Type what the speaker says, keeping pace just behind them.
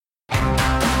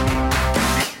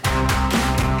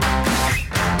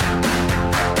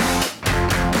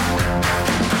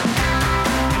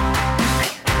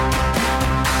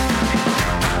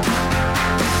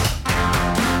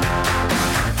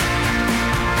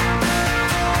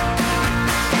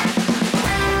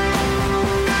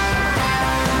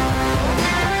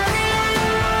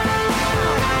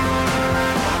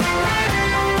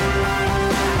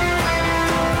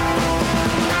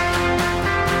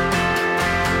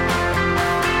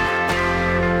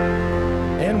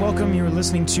welcome. You're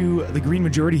listening to The Green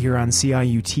Majority here on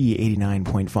CIUT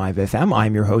 89.5 FM.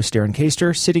 I'm your host, Darren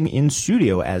Kaster, sitting in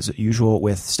studio as usual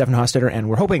with Stefan Hostetter, and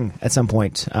we're hoping at some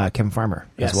point Kevin Farmer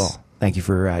as well. Thank you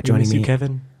for joining me. You,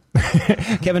 Kevin.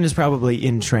 Kevin is probably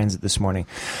in transit this morning.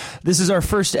 This is our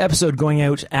first episode going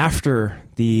out after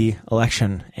the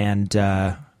election,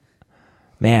 and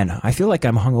man, I feel like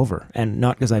I'm hungover, and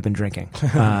not because I've been drinking.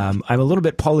 I'm a little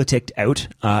bit politicked out,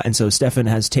 and so Stefan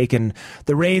has taken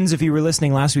the reins. If you were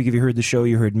listening last week, if you heard the show,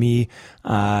 you heard me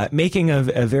making a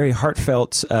very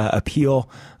heartfelt appeal,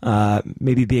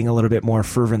 maybe being a little bit more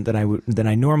fervent than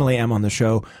I normally am on the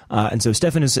show. And so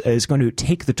Stefan is going to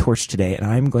take the torch today, and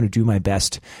I'm going to do my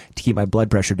best to keep my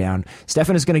blood pressure down.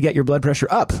 Stefan is going to get your blood pressure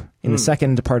up in the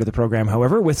second part of the program,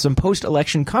 however, with some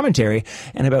post-election commentary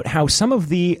and about how some of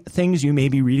the things you may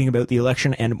be reading about the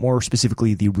election, and more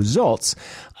specifically the results,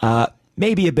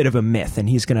 maybe a bit of a myth, and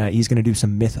he's gonna do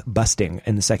some myth busting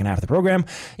in the second half of the program.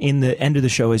 In the end of the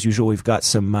show, as usual, we've got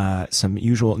some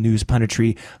usual news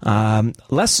punditry,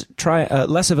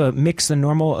 less of a mix than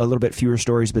normal, a little bit fewer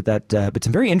stories, but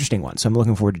some very interesting ones. So I'm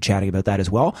looking forward to chatting about that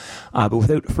as well. But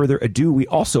without further ado, we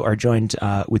also are joined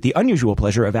with the unusual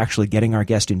pleasure of actually getting our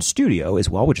guest in studio as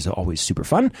well, which is always super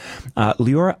fun.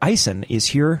 Leora Eisen is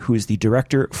here, who is the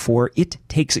director for It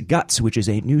Takes Guts, which is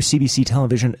a new CBC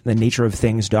television The Nature of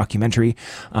Things documentary,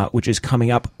 which is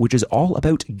coming up, which is all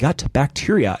about gut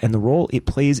bacteria and the role it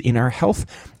plays in our health,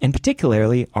 and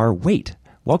particularly our weight.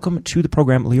 Welcome to the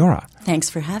program, Leora. Thanks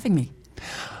for having me.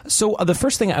 So the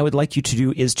first thing I would like you to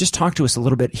do is just talk to us a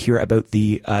little bit here about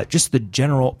the just the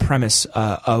general premise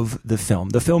of the film.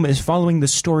 The film is following the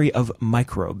story of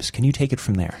microbes. Can you take it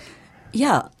from there?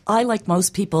 Yeah, I, like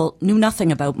most people, knew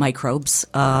nothing about microbes,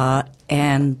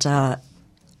 and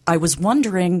I was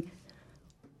wondering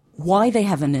why they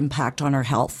have an impact on our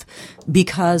health,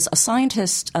 because a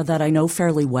scientist that I know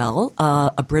fairly well,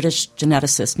 a British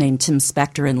geneticist named Tim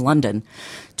Spector in London,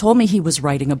 told me he was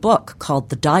writing a book called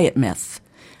The Diet Myth,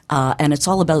 and it's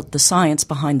all about the science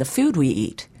behind the food we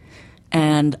eat.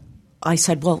 And I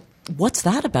said, well, what's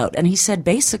that about? And he said,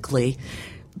 basically,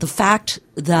 the fact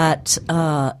that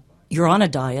you're on a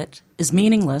diet is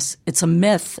meaningless. It's a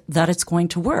myth that it's going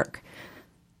to work.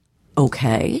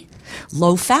 Okay.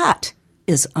 Low fat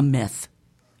is a myth.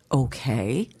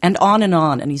 Okay. And on.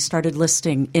 And he started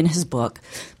listing in his book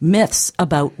myths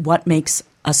about what makes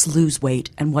us lose weight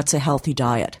and what's a healthy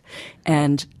diet.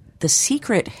 And the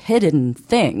secret hidden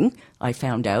thing, I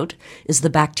found out, is the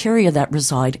bacteria that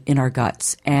reside in our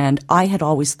guts. And I had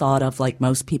always thought of, like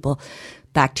most people,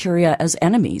 bacteria as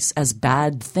enemies, as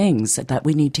bad things that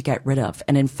we need to get rid of.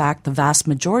 And in fact, the vast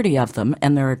majority of them,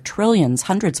 and there are trillions,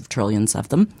 hundreds of trillions of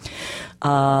them,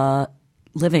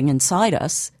 living inside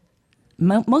us,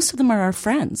 most of them are our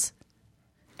friends,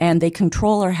 and they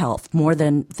control our health more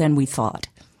than we thought.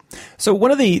 So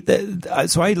one of I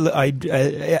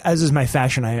as is my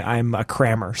fashion, I'm a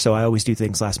crammer, so I always do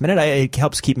things last minute. It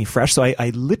helps keep me fresh. So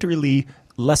I literally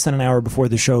less than an hour before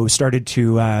the show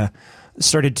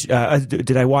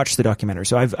did I watch the documentary?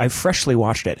 So I've freshly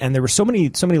watched it, and there were so many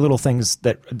little things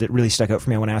that really stuck out for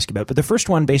me I want to ask you about. But the first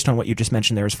one, based on what you just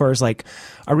mentioned there, as far as like,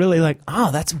 I really like,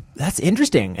 that's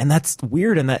interesting, and that's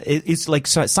weird, and that it's like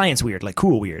science weird, like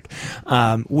cool weird,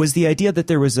 was the idea that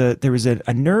there was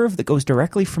a nerve that goes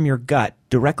directly from your gut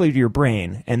directly to your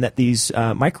brain, and that these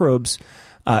microbes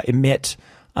emit.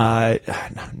 I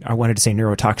wanted to say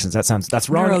neurotoxins. That's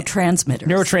wrong.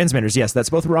 Neurotransmitters. Yes, that's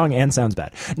both wrong and sounds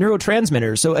bad.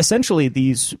 Neurotransmitters. So essentially,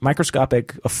 these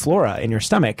microscopic flora in your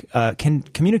stomach can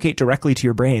communicate directly to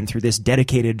your brain through this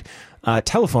dedicated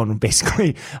telephone,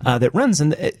 basically, that runs.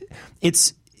 And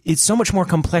it's so much more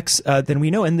complex than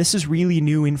we know. And this is really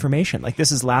new information. Like,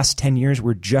 this is last 10 years.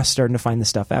 We're just starting to find this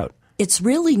stuff out. It's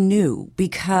really new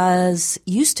because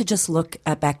you used to just look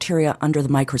at bacteria under the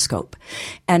microscope.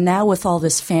 And now with all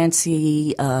this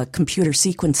fancy computer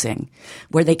sequencing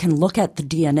where they can look at the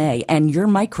DNA, and your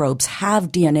microbes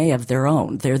have DNA of their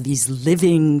own. They're these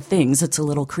living things, it's a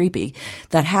little creepy,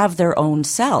 that have their own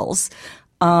cells.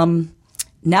 Now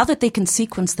that they can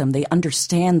sequence them, they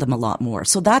understand them a lot more.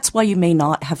 So that's why you may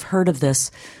not have heard of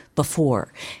this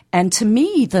before. And to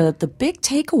me, the big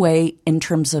takeaway in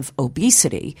terms of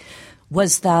obesity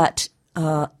was that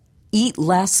eat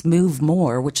less, move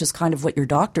more, which is kind of what your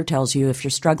doctor tells you if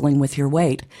you're struggling with your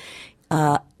weight,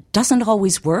 doesn't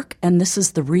always work, and this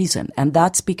is the reason. And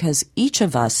that's because each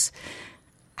of us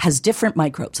has different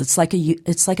microbes. It's like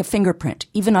a fingerprint.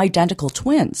 Even identical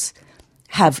twins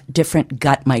have different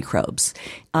gut microbes,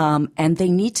 and they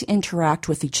need to interact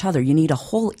with each other. You need a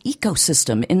whole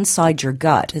ecosystem inside your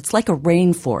gut. It's like a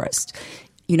rainforest.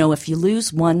 You know, if you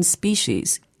lose one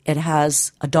species, it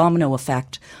has a domino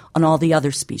effect on all the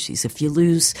other species. If you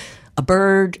lose a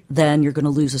bird, then you're going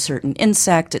to lose a certain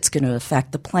insect. It's going to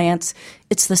affect the plants.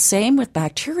 It's the same with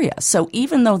bacteria. So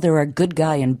even though there are good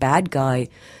guy and bad guy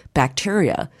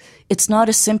bacteria, it's not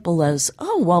as simple as,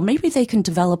 oh, well, maybe they can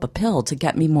develop a pill to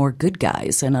get me more good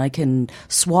guys and I can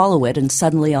swallow it and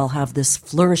suddenly I'll have this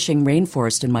flourishing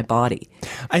rainforest in my body.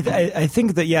 I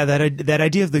think that, yeah, that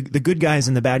idea of the good guys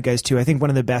and the bad guys too, I think one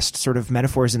of the best sort of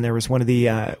metaphors in there was one of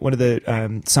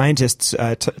the scientists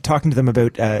talking to them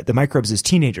about the microbes as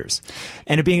teenagers.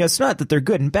 And it being, it's not that they're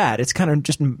good and bad, it's kind of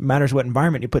just matters what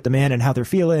environment you put them in and how they're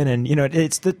feeling. And, you know,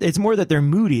 it's more that they're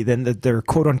moody than that they're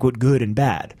quote unquote good and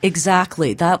bad.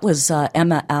 Exactly. That was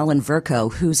Emma Allen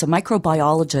Vercoe, who's a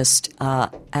microbiologist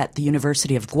at the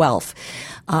University of Guelph.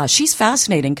 She's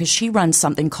fascinating because she runs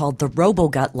something called the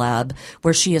RoboGut Lab,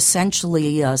 where she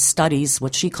essentially studies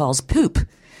what she calls poop.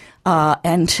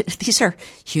 And these are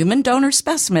human donor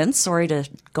specimens. Sorry to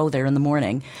go there in the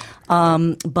morning.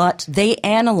 But they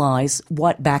analyze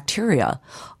what bacteria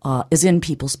is in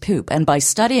people's poop. And by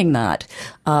studying that,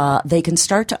 they can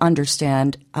start to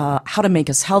understand how to make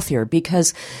us healthier,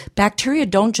 because bacteria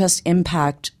don't just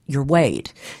impact your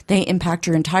weight. They impact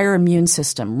your entire immune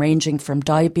system, ranging from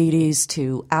diabetes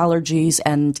to allergies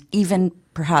and even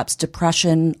perhaps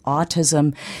depression,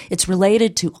 autism. It's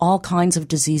related to all kinds of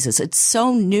diseases. It's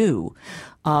so new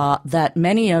that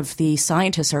many of the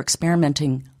scientists are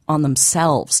experimenting on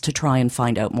themselves to try and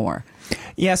find out more.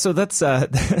 Yeah, so that's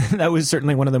that was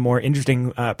certainly one of the more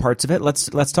interesting parts of it.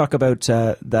 Let's talk about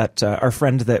that our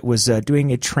friend that was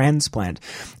doing a transplant.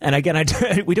 And again,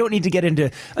 we don't need to get into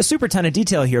a super ton of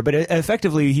detail here, but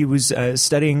effectively he was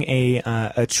studying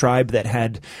a tribe that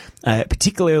had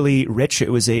particularly rich. It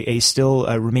was a still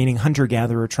remaining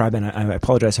hunter-gatherer tribe, and I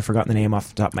apologize, I've forgotten the name off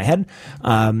the top of my head.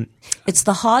 It's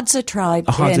the Hadza tribe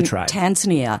in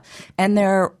Tanzania, and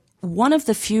they're one of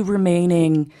the few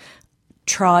remaining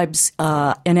tribes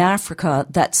in Africa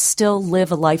that still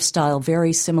live a lifestyle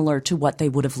very similar to what they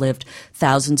would have lived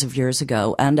thousands of years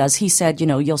ago. And as he said, you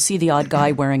know, you'll see the odd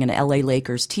guy wearing an LA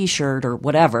Lakers t-shirt or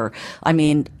whatever. I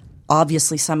mean,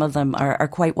 obviously some of them are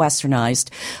quite westernized,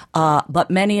 but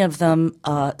many of them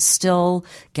still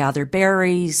gather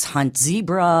berries, hunt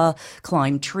zebra,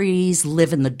 climb trees,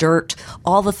 live in the dirt,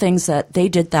 all the things that they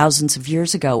did thousands of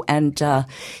years ago. And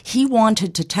he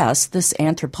wanted to test, this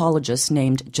anthropologist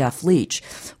named Jeff Leach,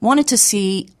 wanted to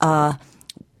see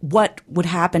what would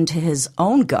happen to his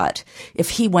own gut if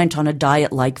he went on a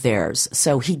diet like theirs.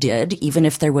 So he did, even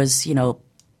if there was, you know,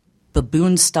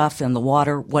 baboon stuff in the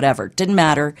water, whatever. Didn't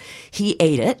matter. He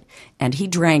ate it and he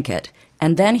drank it.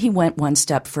 And then he went one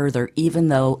step further, even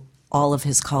though all of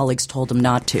his colleagues told him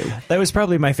not to. That was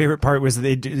probably my favorite part, was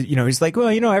they, you know, he's like,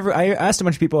 well, you know, I asked a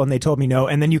bunch of people and they told me no.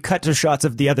 And then you cut to shots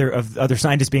of the other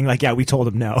scientists being like, yeah, we told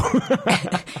him no.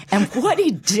 And what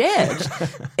he did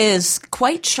is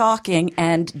quite shocking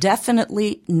and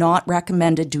definitely not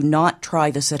recommended. Do not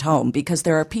try this at home, because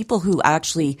there are people who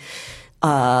actually,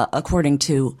 according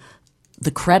to the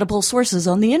credible sources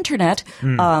on the internet,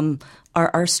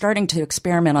 are starting to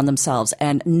experiment on themselves,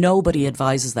 and nobody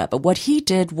advises that. But what he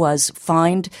did was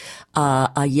find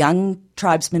a young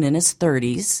tribesman in his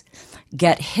 30s,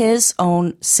 get his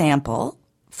own sample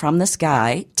from this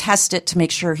guy, test it to make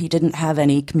sure he didn't have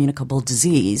any communicable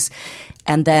disease,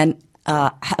 and then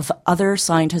have other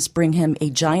scientists bring him a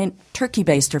giant turkey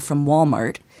baster from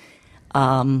Walmart,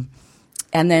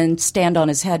 and then stand on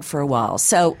his head for a while.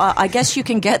 So I guess you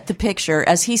can get the picture.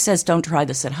 As he says, don't try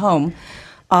this at home.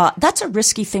 That's a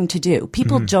risky thing to do.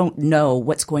 People don't know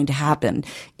what's going to happen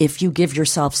if you give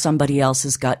yourself somebody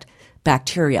else's gut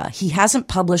bacteria. He hasn't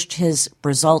published his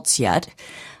results yet,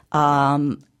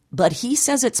 but he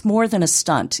says it's more than a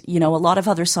stunt. You know, a lot of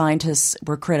other scientists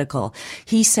were critical.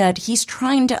 He said he's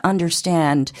trying to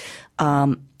understand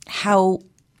how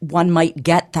one might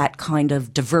get that kind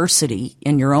of diversity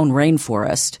in your own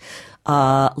rainforest,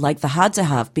 like the Hadza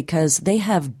have, because they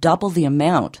have double the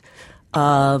amount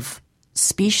of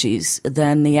species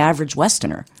than the average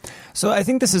Westerner. So I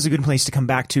think this is a good place to come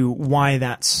back to why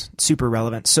that's super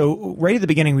relevant. So right at the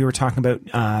beginning, we were talking about,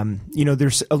 you know,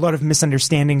 there's a lot of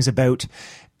misunderstandings about,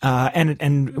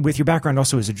 and with your background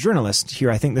also as a journalist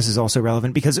here, I think this is also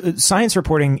relevant, because science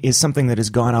reporting is something that has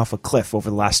gone off a cliff over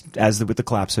the last, with the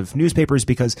collapse of newspapers,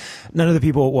 because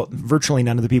virtually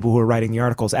none of the people who are writing the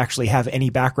articles actually have any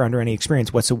background or any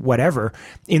experience whatever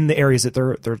in the areas that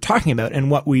they're talking about. And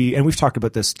we've talked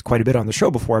about this quite a bit on the show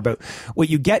before, about what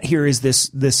you get here is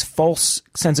this this false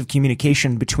sense of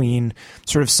communication between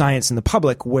sort of science and the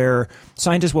public, where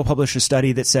scientists will publish a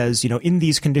study that says, in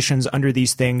these conditions, under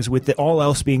these things, with all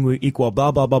else being equal,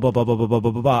 blah, blah, blah, blah, blah, blah, blah, blah,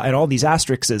 blah, blah, blah, and all these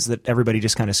asterisks that everybody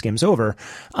just kind of skims over.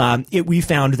 We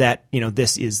found that,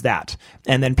 this is that.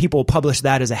 And then people publish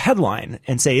that as a headline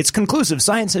and say, it's conclusive,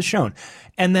 science has shown.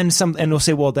 And then and they'll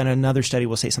say, well, then another study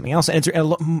will say something else. And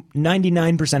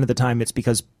 99% of the time, it's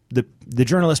because the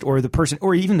journalist or the person,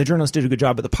 or even the journalist did a good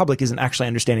job, but the public isn't actually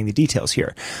understanding the details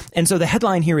here. And so the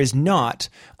headline here is not,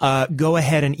 go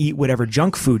ahead and eat whatever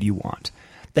junk food you want.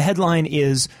 The headline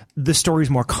is, the story's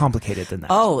more complicated than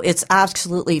that. Oh, it's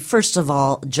absolutely, first of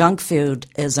all, junk food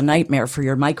is a nightmare for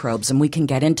your microbes, and we can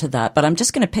get into that. But I'm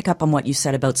just going to pick up on what you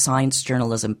said about science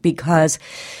journalism, because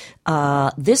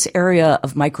this area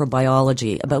of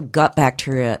microbiology about gut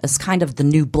bacteria is kind of the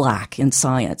new black in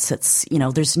science. It's,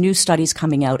 there's new studies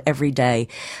coming out every day.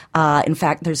 In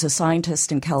fact, there's a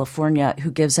scientist in California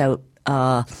who gives out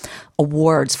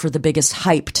awards for the biggest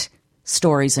hyped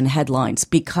stories and headlines,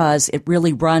 because it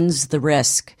really runs the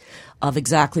risk of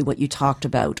exactly what you talked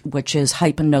about, which is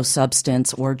hype and no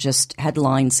substance, or just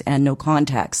headlines and no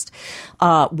context.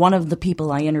 One of the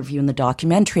people I interview in the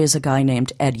documentary is a guy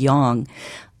named Ed Yong,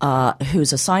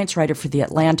 who's a science writer for The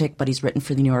Atlantic, but he's written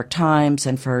for the New York Times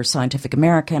and for Scientific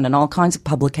American and all kinds of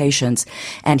publications.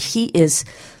 And he is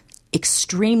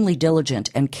extremely diligent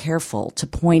and careful to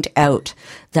point out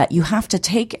that you have to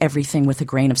take everything with a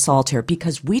grain of salt here,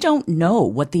 because we don't know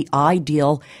what the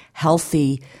ideal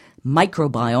healthy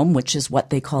microbiome, which is what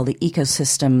they call the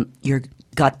ecosystem your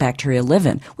gut bacteria live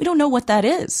in. We don't know what that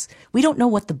is. We don't know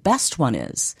what the best one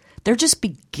is. They're just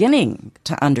beginning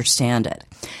to understand it.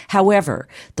 However,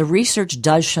 the research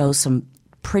does show some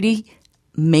pretty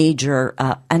major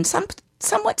and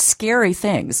somewhat scary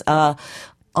things,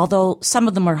 although some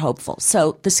of them are hopeful.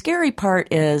 So the scary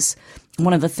part is,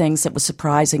 one of the things that was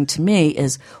surprising to me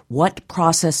is what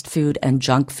processed food and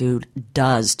junk food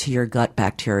does to your gut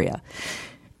bacteria.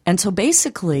 And so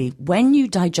basically, when you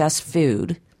digest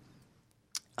food,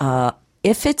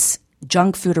 if it's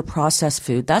junk food or processed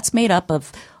food, that's made up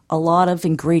of a lot of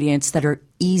ingredients that are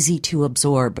easy to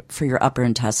absorb for your upper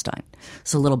intestine.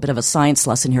 It's a little bit of a science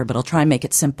lesson here, but I'll try and make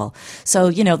it simple.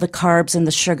 So, the carbs and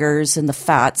the sugars and the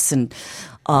fats, and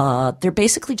they're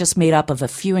basically just made up of a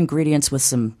few ingredients with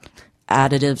some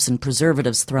additives and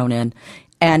preservatives thrown in.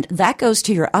 And that goes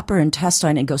to your upper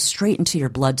intestine and goes straight into your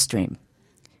bloodstream.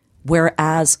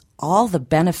 Whereas all the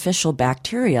beneficial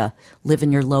bacteria live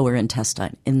in your lower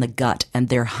intestine, in the gut, and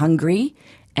they're hungry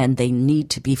and they need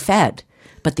to be fed.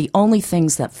 But the only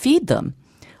things that feed them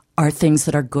are things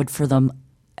that are good for them,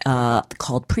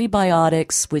 called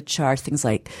prebiotics, which are things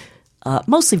like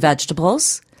mostly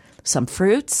vegetables, some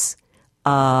fruits,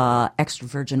 extra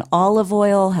virgin olive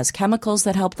oil has chemicals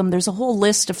that help them. There's a whole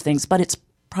list of things, but it's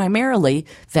primarily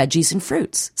veggies and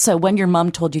fruits. So when your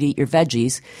mom told you to eat your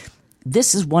veggies,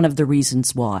 this is one of the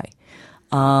reasons why.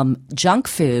 Junk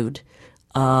food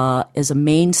is a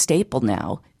main staple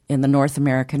now in the North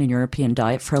American and European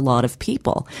diet for a lot of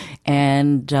people.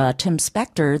 And Tim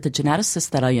Spector, the geneticist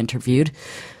that I interviewed,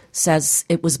 says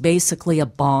it was basically a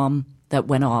bomb that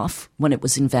went off when it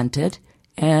was invented.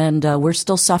 And we're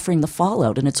still suffering the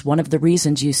fallout. And it's one of the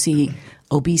reasons you see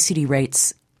obesity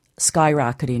rates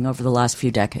skyrocketing over the last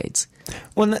few decades.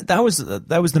 Well, that was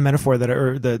the metaphor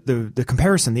or the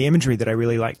comparison, the imagery that I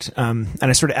really liked, and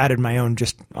I sort of added my own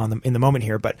just in the moment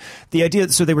here. But the idea,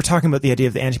 so they were talking about the idea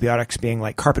of the antibiotics being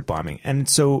like carpet bombing, and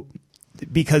so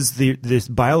because this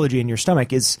biology in your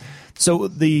stomach is so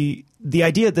the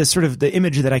idea, the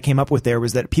image that I came up with there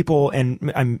was that people,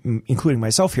 and I'm including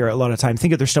myself here, a lot of time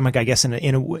think of their stomach, I guess,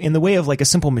 in the way of like a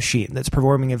simple machine that's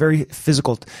performing a very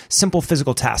simple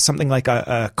physical task, something like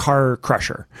a car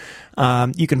crusher.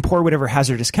 You can pour whatever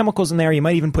hazardous chemicals in there. You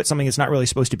might even put something that's not really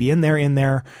supposed to be in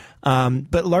there.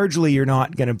 But largely, you're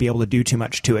not going to be able to do too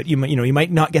much to it. You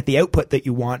might not get the output that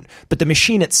you want, but the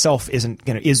machine itself it's not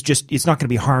going to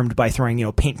be harmed by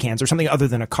throwing, paint cans or something other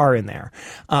than a car in there.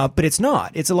 But it's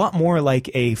not. It's a lot more like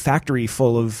a factory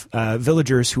full of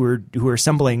villagers who are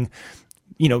assembling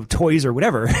toys or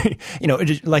whatever,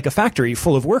 like a factory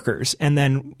full of workers. And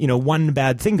then, one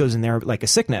bad thing goes in there, like a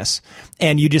sickness,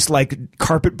 and you just like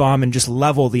carpet bomb and just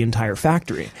level the entire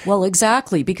factory. Well,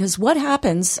 exactly. Because what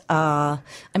happens,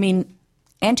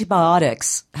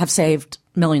 antibiotics have saved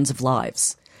millions of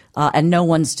lives, and no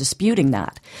one's disputing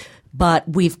that. But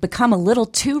we've become a little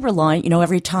too reliant.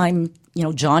 Every time,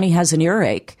 Johnny has an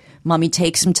earache, mommy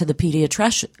takes him to the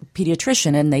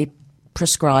pediatrician and they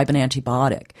prescribe an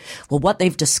antibiotic. Well, what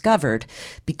they've discovered,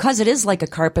 because it is like a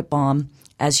carpet bomb,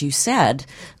 as you said,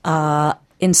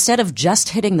 instead of just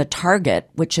hitting the target,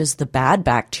 which is the bad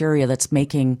bacteria that's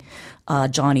making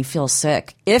Johnny feel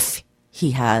sick, if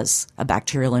he has a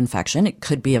bacterial infection, it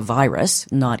could be a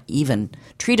virus, not even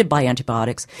treated by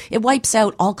antibiotics, it wipes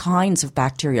out all kinds of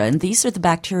bacteria. And these are the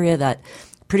bacteria that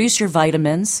produce your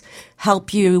vitamins,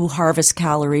 help you harvest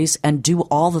calories, and do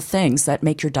all the things that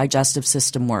make your digestive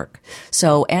system work.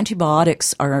 So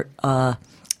antibiotics are a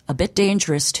bit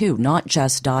dangerous too, not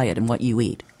just diet and what you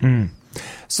eat.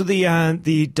 So the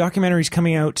documentary's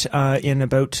coming out in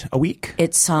about a week?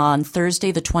 It's on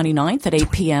Thursday the 29th at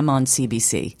 8 p.m. on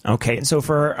CBC. Okay, and so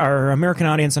for our American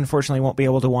audience, unfortunately, won't be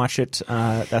able to watch it.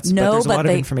 But there's a lot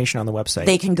of information on the website.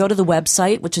 They can go to the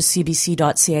website, which is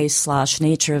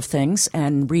cbc.ca/nature of things,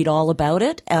 and read all about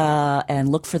it and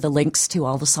look for the links to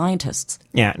all the scientists.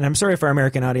 Yeah, and I'm sorry if our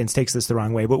American audience takes this the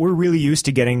wrong way, but we're really used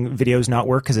to getting videos not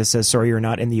work because it says, sorry, you're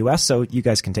not in the U.S., so you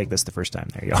guys can take this the first time.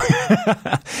 There you go.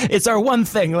 It's our one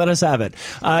thing. Let us have it.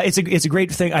 It's a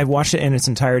great thing. I've watched it in its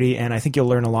entirety, and I think you'll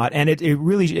learn a lot. And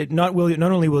not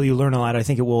only will you learn a lot, I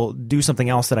think it will do something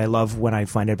else that I love when I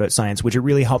find out about science, which it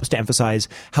really helps to emphasize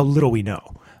how little we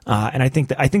know. And I think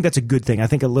that's a good thing. I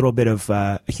think a little bit of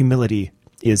humility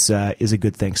is a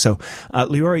good thing. So,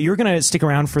 Leora, you're going to stick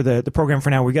around for the program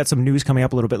for now. We've got some news coming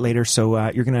up a little bit later,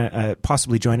 so you're going to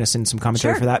possibly join us in some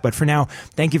commentary for that. But for now,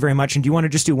 thank you very much. And do you want to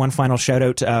just do one final shout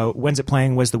out? When's it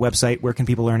playing? Where's the website? Where can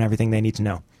people learn everything they need to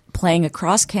know? Playing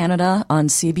across Canada on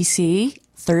CBC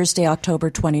Thursday,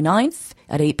 October 29th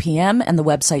at 8 p.m. and the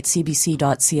website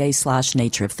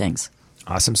cbc.ca/nature of things.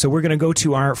 Awesome. So we're going to go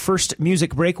to our first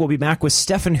music break. We'll be back with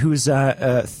Stefan, who's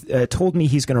told me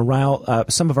he's going to rile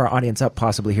some of our audience up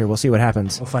possibly here. We'll see what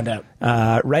happens. We'll find out.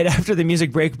 Right after the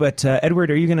music break. But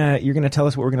Edward, you're gonna tell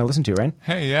us what we're going to listen to, right?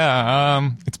 Hey, yeah.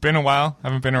 It's been a while. I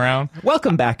haven't been around.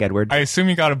 Welcome back, Edward. I assume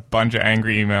you got a bunch of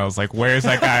angry emails like, where's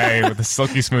that guy with the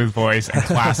silky smooth voice and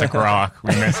classic rock?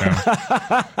 We miss him.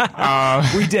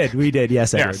 We did.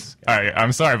 Yes, Edward. Yes. All right.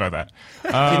 I'm sorry about that.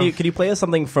 Can you play us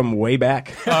something from way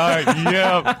back?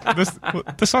 Yeah,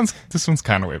 this one's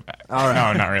kind of way back. All right.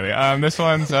 No, not really. This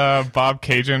one's Bob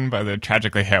Cajun by the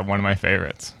Tragically Hip, one of my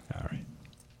favorites. All right.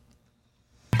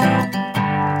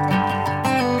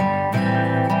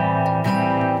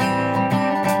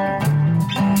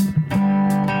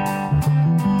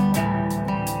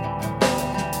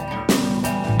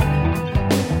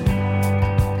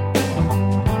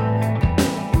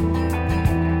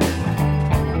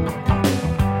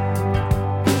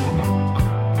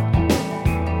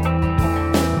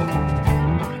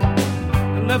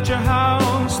 Left your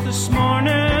house this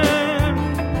morning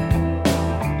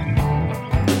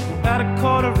at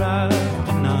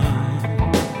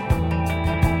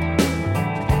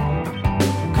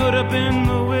 9:15. Could have been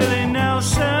the Willie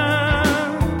Nelson,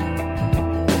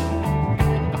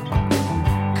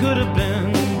 could have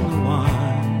been the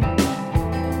one.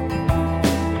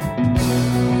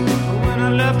 When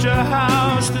I left your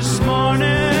house this morning,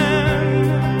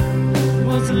 it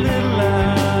was a little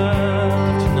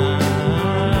after 9.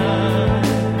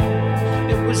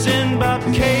 It was in Bob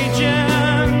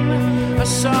Cajun. I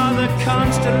saw the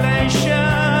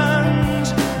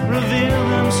constellations reveal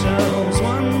themselves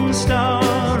one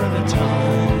star at a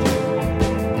time.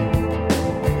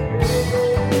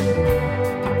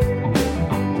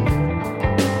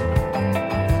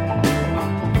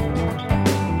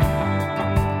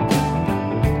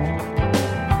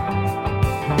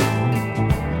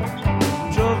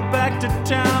 Drove back to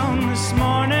town this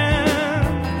morning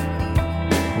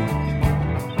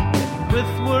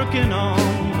with working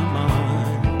on my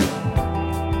mind.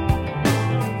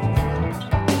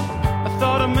 I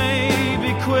thought I may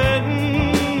be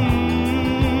quitting,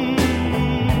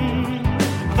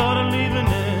 thought of leaving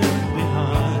it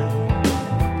behind.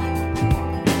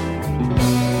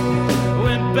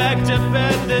 Went back to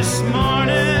bed this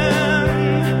morning,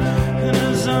 and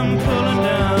as I'm pulling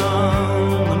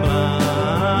down the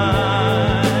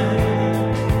blind,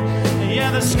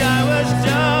 yeah, the sky was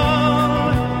dull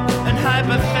and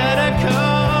hypothetical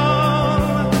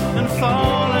and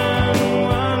falling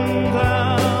one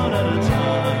cloud at a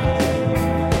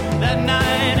time. That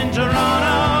night in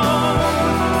Toronto,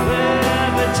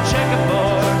 with its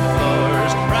checkerboard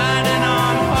floors, riding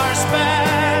on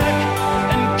horseback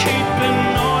and keeping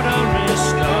order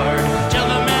restored.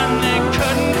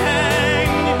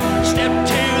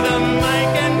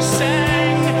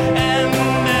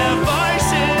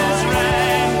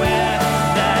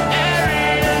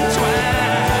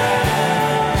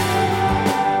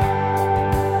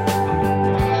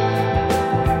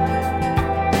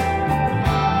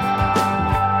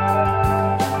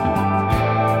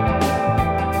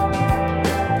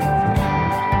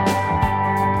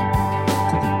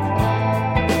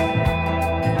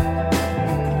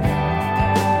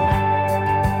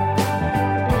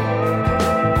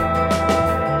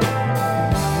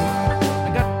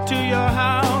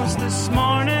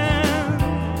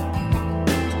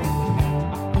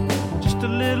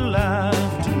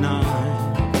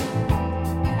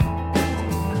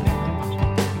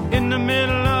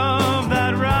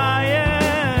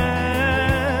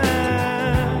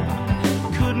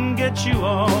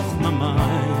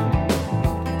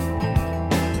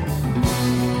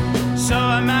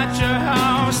 I'm at your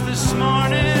house this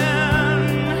morning,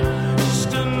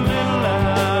 just a little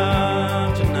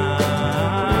after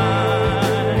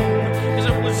 9. 'Cause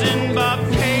it was in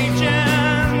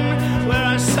Bobcaygeon where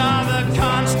I saw the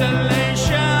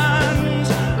constellations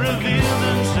reveal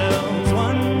themselves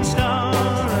one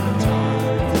star at a time.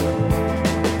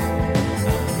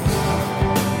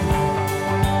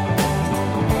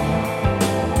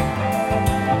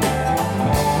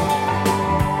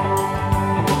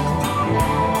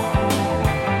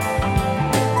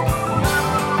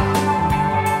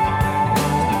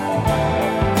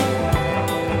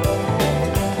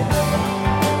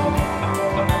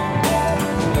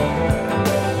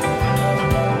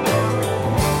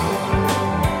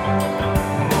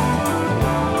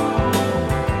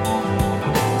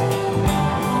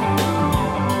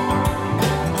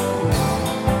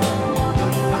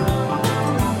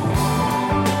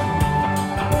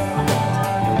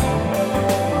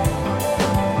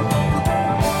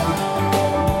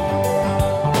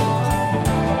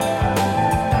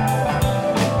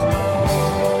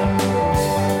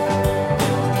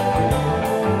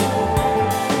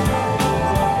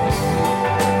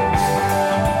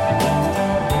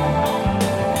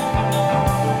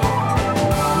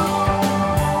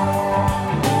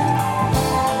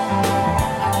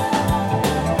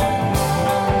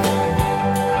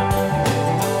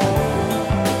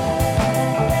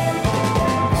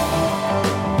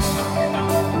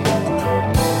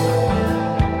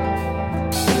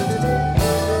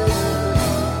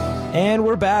 And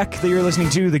we're back. You're listening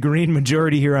to The Green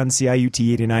Majority here on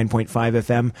CIUT 89.5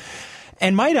 FM.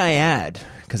 And might I add,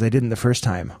 because I didn't the first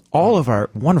time, all of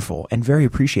our wonderful and very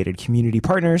appreciated community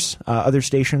partners, other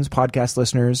stations, podcast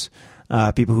listeners,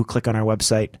 people who click on our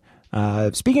website.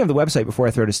 Speaking of the website, before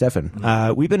I throw to Stefan,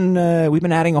 we've been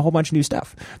adding a whole bunch of new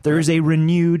stuff. There is a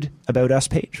renewed About Us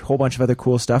page, a whole bunch of other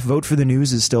cool stuff. Vote for the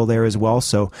News is still there as well.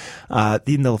 So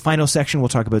in the final section, we'll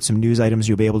talk about some news items.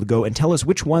 You'll be able to go and tell us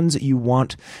which ones you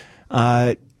want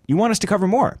us to cover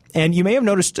more. And you may have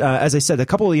noticed, as I said, a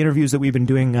couple of the interviews that we've been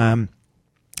doing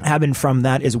have been from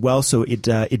that as well. So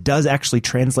it does actually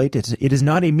translate. It is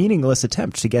not a meaningless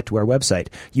attempt to get to our website.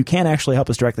 You can actually help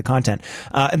us direct the content.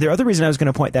 And the other reason I was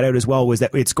going to point that out as well was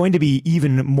that it's going to be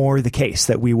even more the case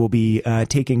that we will be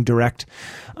taking direct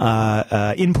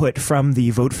input from the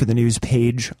Vote for the News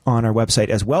page on our website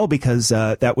as well, because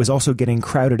that was also getting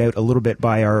crowded out a little bit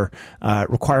by our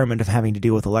requirement of having to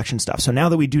deal with election stuff. So now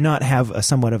that we do not have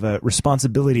somewhat of a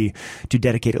responsibility to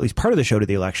dedicate at least part of the show to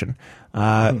the election,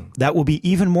 that will be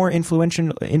even more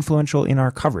influential in our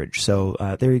coverage. So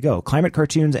there you go. Climate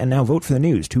cartoons and now Vote for the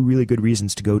News. Two really good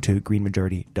reasons to go to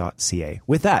greenmajority.ca.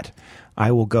 With that,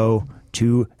 I will go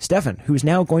to Stefan, who's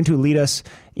now going to lead us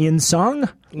in song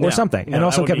or something. And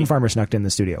also Kevin Farmer snuck in the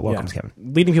studio. Welcome, Kevin.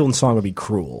 Leading people in song would be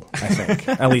cruel, I think.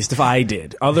 At least if I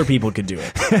did. Other people could do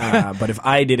it. But if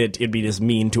I did it, it'd be just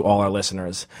mean to all our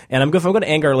listeners. And if I'm going to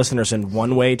anger our listeners in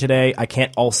one way today, I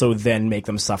can't also then make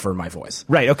them suffer my voice.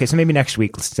 Right. Okay. So maybe next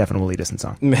week, Stefan will lead us in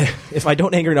song. If I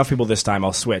don't anger enough people this time,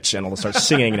 I'll switch and I'll start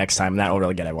singing next time, and that will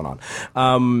really get everyone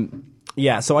on.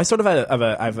 Yeah, so I sort of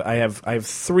I have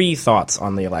three thoughts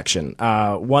on the election.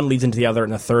 One leads into the other,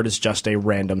 and the third is just a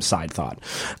random side thought.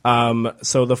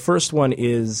 So the first one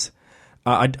is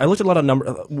I looked at a lot of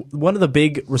one of the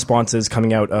big responses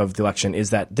coming out of the election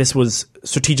is that this was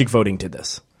strategic voting did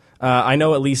this. I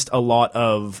know at least a lot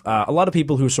of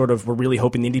people who sort of were really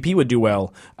hoping the NDP would do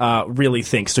well really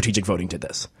think strategic voting did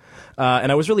this. And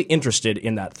I was really interested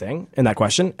in that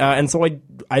question. And so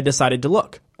I decided to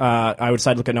look. I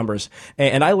decided to look at numbers.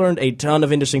 And I learned a ton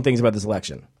of interesting things about this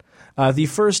election. The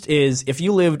first is if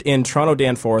you lived in Toronto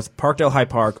Danforth, Parkdale High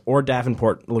Park, or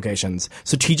Davenport locations,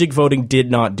 strategic voting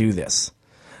did not do this.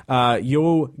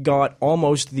 You got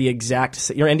almost your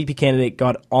NDP candidate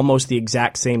got almost the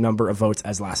exact same number of votes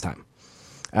as last time.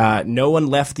 No one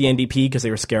left the NDP because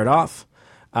they were scared off.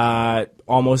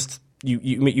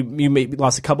 You maybe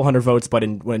lost a couple hundred votes, but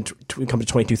when it comes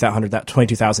to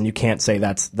 22,000, you can't say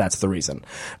that's the reason.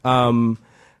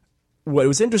 What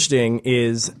was interesting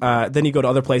is then you go to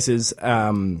other places,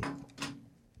 and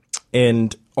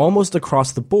almost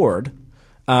across the board,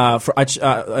 I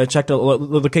checked the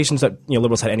locations that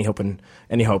Liberals had any hope in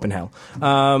hell.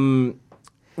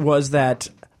 Was that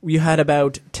you had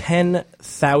about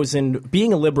 10,000.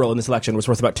 Being a Liberal in this election was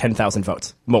worth about 10,000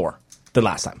 votes more than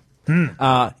last time.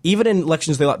 Even in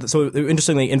elections they lost. So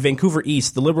interestingly, in Vancouver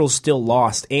East, the Liberals still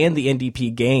lost and the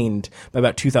NDP gained by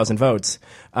about 2,000 votes.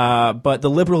 But the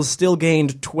Liberals still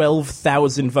gained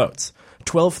 12,000 votes.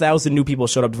 12,000 new people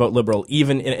showed up to vote Liberal,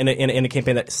 even in a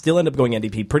campaign that still ended up going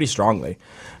NDP pretty strongly.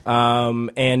 And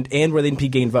where the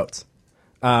NDP gained votes.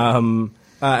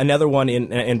 Another one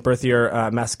in Berthier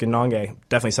Maskinonge,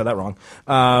 definitely said that wrong.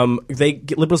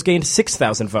 Liberals gained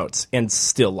 6,000 votes and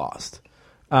still lost.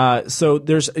 So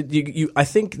there's I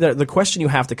think the question you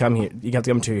have to come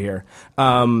to here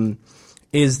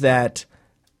is that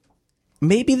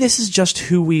maybe this is just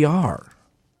who we are.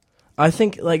 I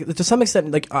think, like, to some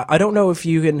extent, like, I don't know if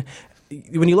you can.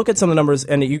 When you look at some of the numbers,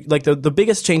 and you, like, the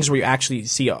biggest change where you actually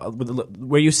see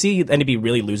where you see the NDP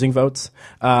really losing votes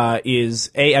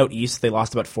is out east. They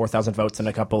lost about 4,000 votes in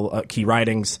a couple key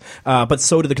ridings, but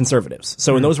so did the Conservatives.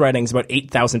 So in those ridings, about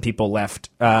 8,000 people left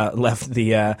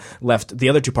the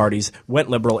other two parties, went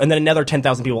Liberal, and then another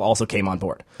 10,000 people also came on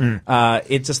board.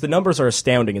 It's just the numbers are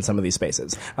astounding in some of these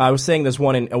spaces. I was saying there's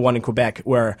one in Quebec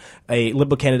where a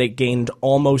Liberal candidate gained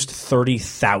almost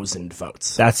 30,000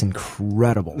 votes. That's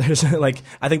incredible. There's I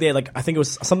think it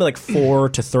was something like 4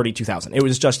 to 32,000. It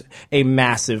was just a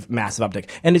massive uptick.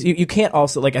 And you can't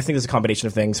also, like, I think there's a combination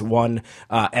of things. One,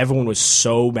 everyone was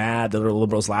so mad that the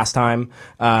Liberals last time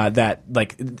that,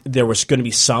 like, there was going to be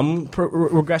some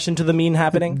regression to the mean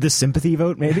happening. The sympathy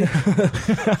vote, maybe.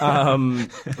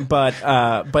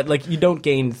 But like, you don't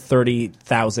gain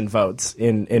 30,000 votes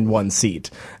in one seat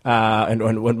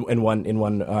in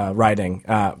one riding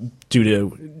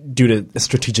due to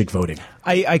strategic voting.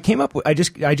 I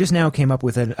just now came up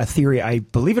with a theory. I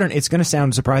believe it or not, it's going to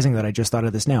sound surprising that I just thought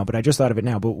of this now, but I just thought of it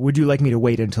now. But would you like me to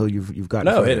wait until you've gotten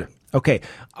No, further? hit it. Okay.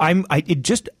 It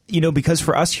just, because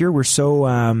for us here we're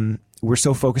so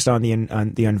focused on the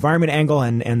environment angle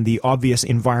and the obvious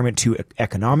environment to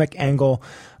economic angle.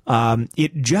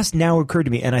 It just now occurred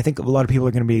to me, and I think a lot of people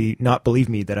are going to not believe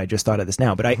me that I just thought of this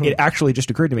now, but it actually just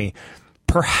occurred to me.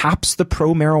 Perhaps the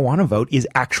pro-marijuana vote is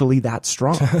actually that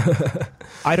strong.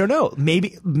 I don't know.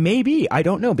 Maybe. I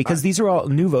don't know, because these are all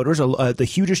new voters. The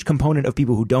hugest component of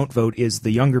people who don't vote is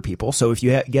the younger people. So if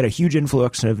you get a huge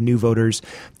influx of new voters,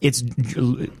 I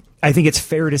think it's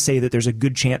fair to say that there's a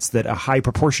good chance that a high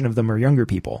proportion of them are younger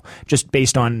people, just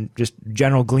based on just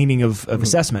general gleaning of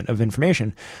assessment of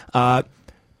information.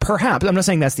 Perhaps, I'm not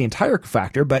saying that's the entire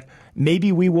factor, but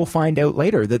maybe we will find out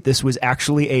later that this was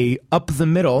actually a up the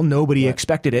middle, nobody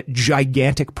expected it,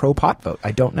 gigantic pro-pot vote.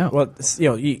 I don't know. Well,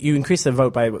 you increase the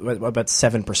vote by about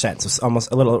 7%, so it's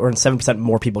almost a little, or 7%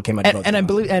 more people came out to vote. And I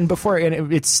believe,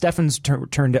 it's Stefan's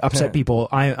turn to upset people.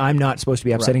 I'm not supposed to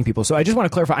be upsetting people, so I just want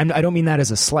to clarify. I don't mean that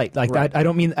as a slight. Like that, I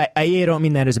don't mean I don't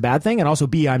mean that as a bad thing, and also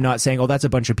B, I'm not saying that's a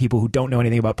bunch of people who don't know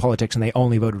anything about politics and they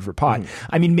only voted for pot.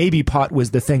 I mean, maybe pot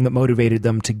was the thing that motivated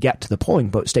them to get to the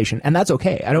polling station, and that's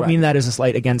okay. I don't mean that as a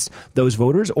slight against those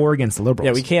voters or against the Liberals.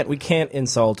 Yeah, we can't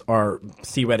insult our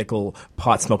theoretical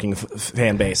pot smoking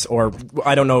fan base, or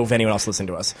I don't know if anyone else listening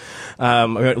to us.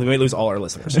 We may lose all our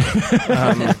listeners.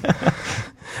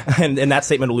 And that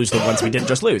statement will lose the ones we didn't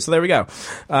just lose. So there we go.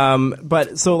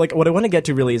 But so, like, what I want to get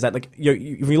to really is that, like,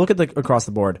 if you look at across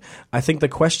the board, I think the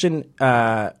question.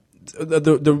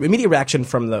 The immediate reaction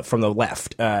from the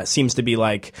left seems to be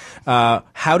like,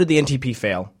 how did the NTP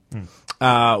fail?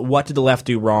 What did the left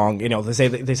do wrong? They say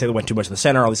they went too much to the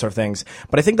center, all these sort of things.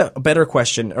 But I think the better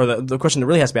question, or the question that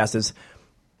really has to be asked, is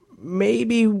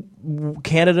maybe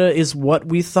Canada is what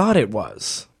we thought it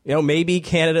was. Maybe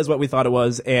Canada is what we thought it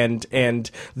was, and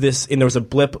there was a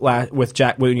blip with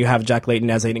Jack when you have Jack Layton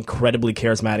as an incredibly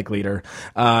charismatic leader,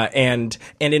 and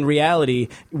in reality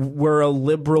we're a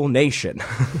liberal nation,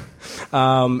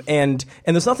 and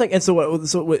there's nothing, and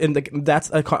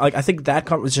that's I think that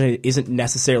conversation isn't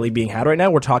necessarily being had right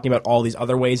now. We're talking about all these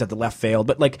other ways that the left failed,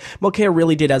 but like Mulcair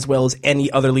really did as well as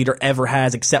any other leader ever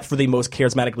has, except for the most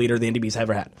charismatic leader the NDP's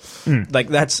ever had. Like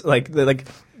that's like.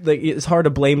 It's hard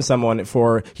to blame someone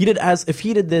for if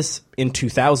he did this in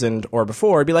 2000 or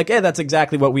before, it'd be like, that's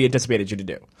exactly what we anticipated you to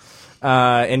do.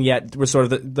 And yet we're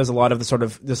there's a lot of the sort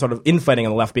of infighting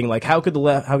on the left, being like, how could the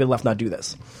left not do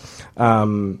this?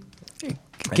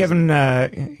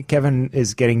 Kevin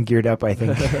is getting geared up, I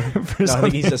think. I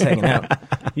think he's just hanging out.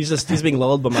 He's being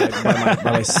lulled by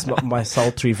my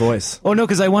sultry voice. Oh no,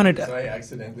 because I wanted. Was I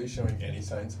accidentally showing any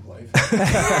signs of life?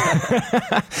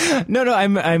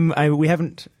 No, we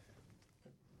haven't.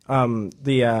 There's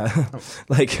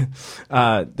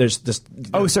just.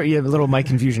 Oh, sorry, you have a little mic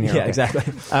confusion here. Yeah, okay. exactly.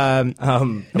 No,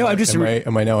 I'm just.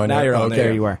 Am I now on? Now you're on.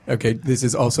 There you are. Okay, this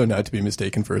is also not to be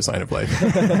mistaken for a sign of life.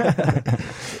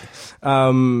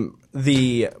 I think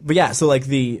there's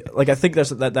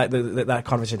that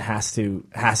conversation has to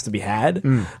be had.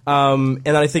 And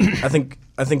I think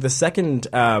the second.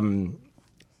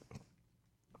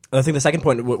 I think the second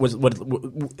point was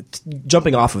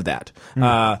jumping off of that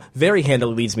very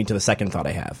handily leads me to the second thought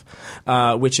I have,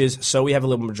 which is, so we have a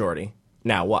Liberal majority.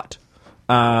 Now what?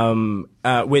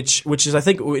 which is, I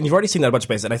think, and you've already seen that a bunch of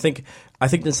places, and I think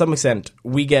to some extent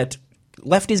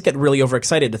lefties get really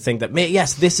overexcited to think that,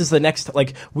 yes, this is the next,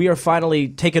 like, we are finally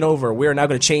taken over, we are now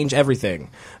going to change everything,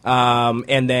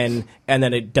 and then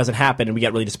it doesn't happen, and we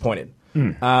get really disappointed.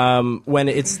 When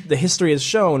the history has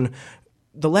shown,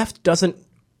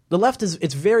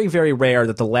 it's very, very rare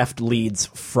that the left leads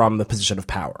from the position of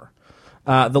power.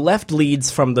 The left leads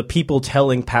from the people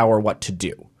telling power what to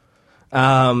do.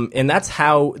 And that's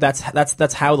how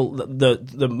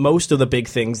the most of the big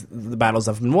things, the battles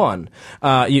have been won.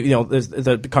 There's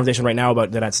the conversation right now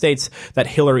about the United States that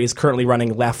Hillary is currently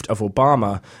running left of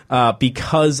Obama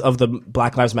because of the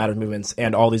Black Lives Matter movements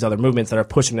and all these other movements that are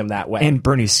pushing them that way. And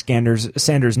Bernie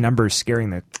Sanders' numbers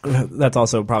scaring the that's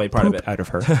also probably part of it out of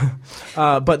her.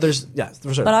 But there's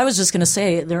for sure. But I was just going to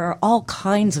say there are all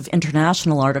kinds of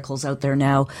international articles out there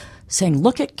now saying,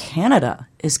 look at Canada.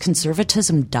 Is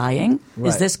conservatism dying? Right.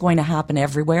 Is this going to happen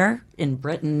everywhere? In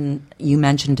Britain, you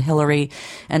mentioned Hillary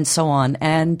and so on.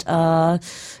 And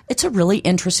it's a really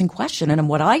interesting question. And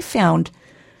what I found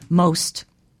most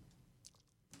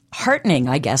heartening,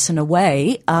 I guess, in a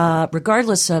way,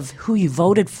 regardless of who you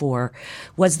voted for,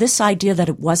 was this idea that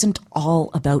it wasn't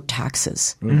all about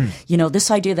taxes. You know,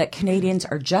 this idea that Canadians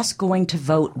are just going to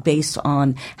vote based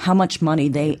on how much money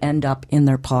they end up in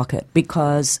their pocket.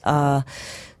 Because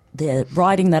the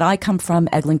riding that I come from,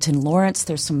 Eglinton Lawrence,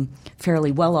 there's some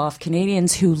fairly well-off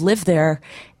Canadians who live there,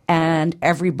 and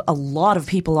a lot of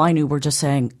people I knew were just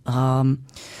saying,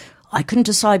 I couldn't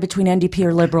decide between NDP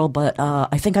or Liberal, but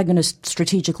I think I'm going to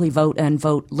strategically vote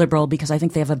Liberal because I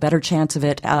think they have a better chance of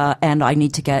it, and I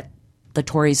need to get the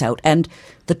Tories out. And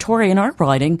the Tory in our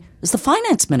riding is the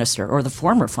finance minister, or the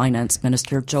former finance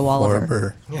minister, Joe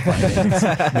Oliver. Former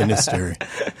finance minister.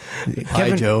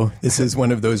 Hi, Joe. This is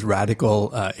one of those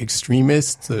radical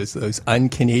extremists, those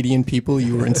un-Canadian people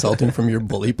you were insulting from your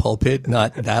bully pulpit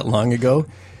not that long ago.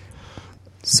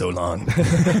 So long.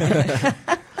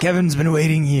 Kevin's been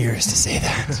waiting years to say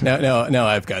that. Now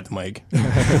I've got the mic.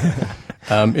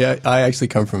 I actually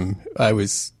I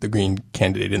was the Green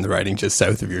candidate in the riding just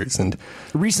south of yours, and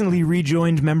recently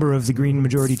rejoined member of the Green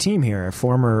majority team here, a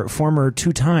former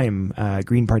two-time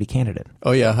Green Party candidate.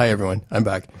 Oh yeah, hi everyone, I'm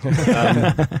back.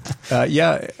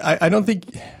 I don't think.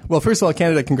 Well, first of all,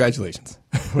 Canada, congratulations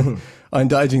on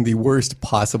dodging the worst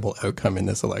possible outcome in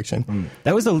this election.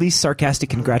 That was the least sarcastic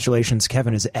congratulations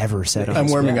Kevin has ever said. I'm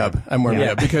warming up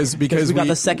because we got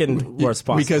the second worst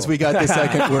possible. Because we got the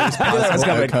second worst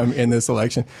possible outcome in this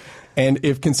election. And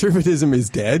if conservatism is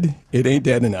dead, it ain't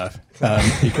dead enough.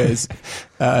 Because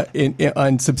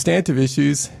on substantive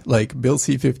issues like Bill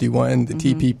C-51, the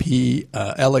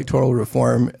TPP, electoral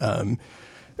reform,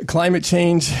 climate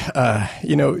change,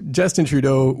 Justin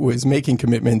Trudeau was making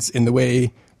commitments in the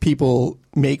way people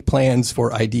make plans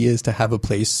for ideas to have a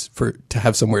place to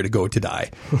have somewhere to go to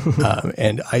die.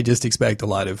 And I just expect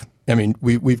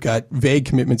we've got vague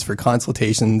commitments for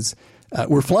consultations.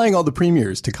 We're flying all the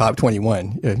premiers to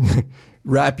COP21.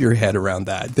 Wrap your head around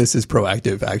that. This is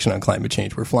proactive action on climate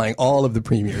change. We're flying all of the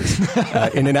premiers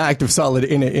in an act of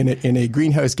in a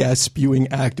greenhouse gas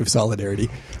spewing act of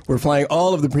solidarity. We're flying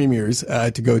all of the premiers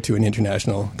to go to an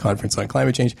international conference on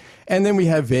climate change, and then we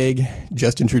have vague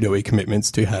Justin Trudeau commitments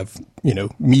to have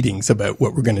meetings about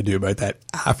what we're going to do about that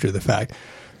after the fact.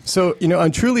 So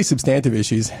on truly substantive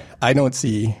issues, I don't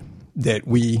see that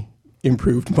we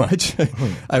improved much.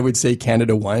 I would say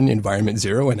Canada 1, environment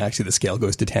 0, and actually the scale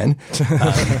goes to 10.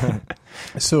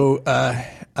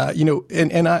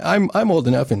 I'm old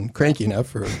enough and cranky enough,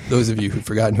 for those of you who've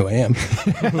forgotten who I am,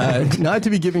 not to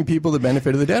be giving people the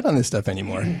benefit of the doubt on this stuff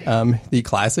anymore. The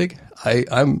classic,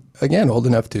 I'm again old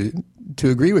enough to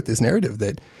agree with this narrative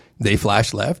that they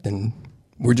flash left and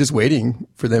we're just waiting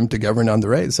for them to govern on the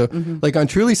right. So like on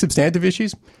truly substantive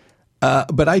issues,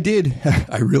 but I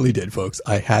really did, folks.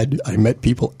 I met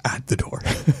people at the door.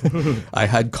 I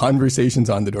had conversations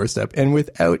on the doorstep, and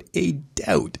without a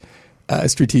doubt,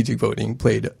 strategic voting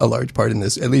played a large part in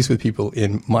this, at least with people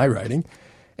in my riding.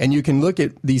 And you can look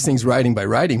at these things riding by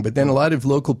riding, but then a lot of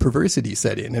local perversity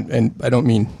set in. And I don't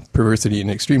mean perversity in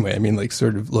an extreme way. I mean like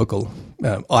sort of local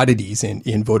oddities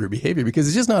in voter behavior, because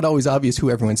it's just not always obvious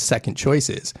who everyone's second choice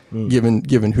is,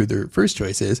 given who their first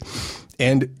choice is.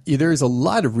 And there is a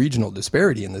lot of regional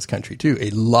disparity in this country, too,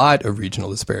 a lot of regional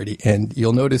disparity. And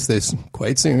you'll notice this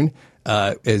quite soon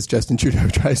as Justin Trudeau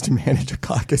tries to manage a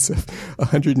caucus of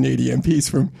 180 MPs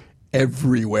from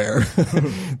everywhere.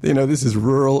 This is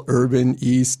rural, urban,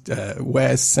 east,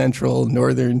 west, central,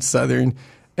 northern, southern.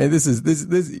 And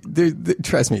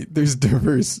trust me, there's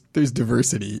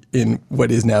diversity in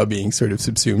what is now being sort of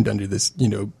subsumed under this,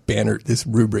 banner, this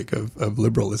rubric of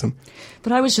liberalism.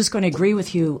 But I was just going to agree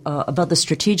with you about the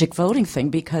strategic voting thing,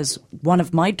 because one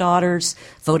of my daughters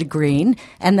voted Green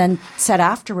and then said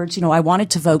afterwards, I wanted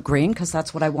to vote Green because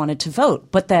that's what I wanted to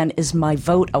vote. But then is my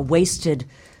vote a wasted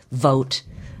vote?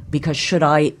 Because should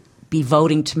I be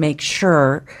voting to make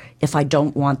sure, if I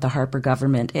don't want the Harper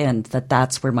government in,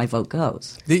 that's where my vote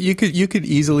goes? You could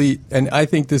easily, and I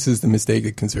think this is the mistake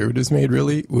that Conservatives made,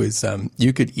 really, was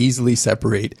you could easily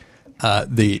separate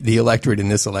the electorate in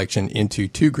this election into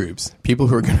two groups: people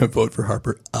who are going to vote for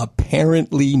Harper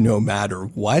apparently no matter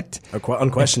what,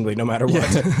 unquestionably no matter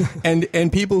what,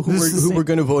 and people who were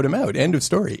going to vote him out. End of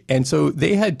story. And so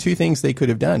they had two things they could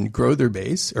have done: grow their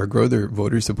base or grow their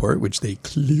voter support, which they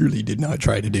clearly did not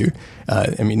try to do.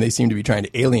 They seem to be trying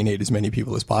to alienate as many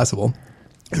people as possible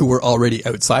who were already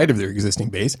outside of their existing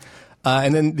base.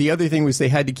 And then the other thing was they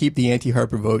had to keep the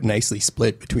anti-Harper vote nicely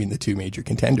split between the two major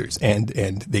contenders, and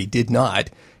they did not.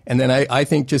 And then I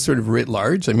think just sort of writ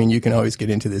large, you can always get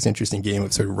into this interesting game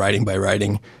of sort of riding by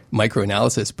riding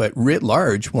microanalysis, but writ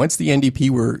large, once the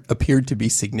NDP appeared to be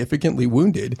significantly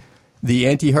wounded, the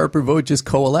anti-Harper vote just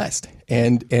coalesced.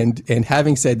 And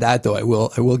having said that, though, I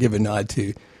will give a nod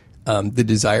to the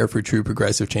desire for true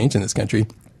progressive change in this country.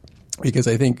 Because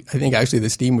I think actually the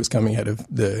steam was coming out of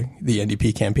the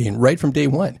NDP campaign right from day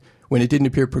one, when it didn't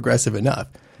appear progressive enough.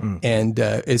 And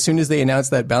as soon as they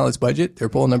announced that balanced budget, their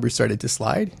poll numbers started to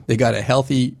slide. They got a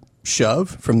healthy shove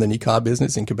from the niqab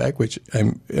business in Quebec, which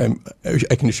I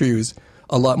can assure you is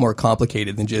a lot more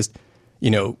complicated than just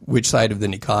which side of the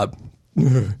niqab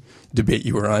debate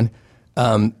you were on.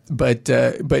 But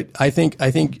I think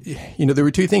there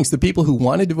were two things: the people who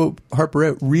wanted to vote Harper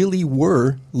out really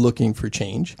were looking for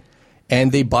change.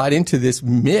 And they bought into this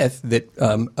myth that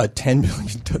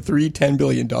three $10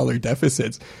 billion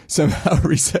deficits somehow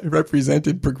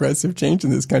represented progressive change in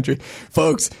this country.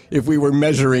 Folks, if we were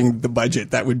measuring the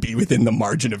budget, that would be within the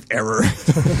margin of error.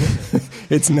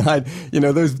 It's not,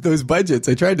 those budgets.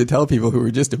 I tried to tell people who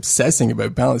were just obsessing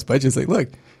about balanced budgets, like, look,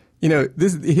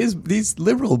 these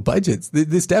liberal budgets,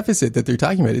 this deficit that they're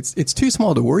talking about, it's too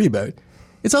small to worry about.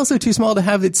 It's also too small to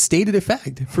have its stated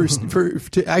effect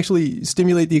to actually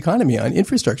stimulate the economy on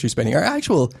infrastructure spending. Our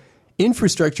actual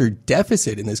infrastructure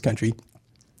deficit in this country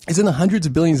is in the hundreds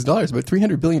of billions of dollars, about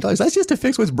 $300 billion. That's just to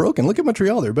fix what's broken. Look at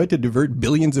Montreal. They're about to divert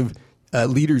billions of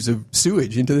liters of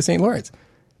sewage into the St. Lawrence.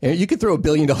 You could throw $1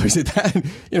 billion at that,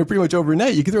 pretty much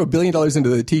overnight. You could throw $1 billion into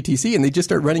the TTC and they just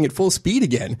start running at full speed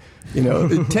again.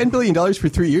 $10 billion for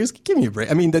 3 years. Give me a break.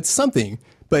 That's something.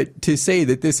 But to say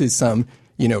that this is some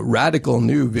radical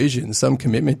new vision, some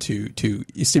commitment to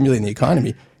stimulating the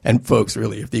economy. And folks,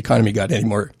 really, if the economy got any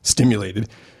more stimulated,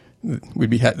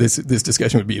 this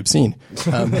discussion would be obscene.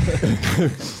 But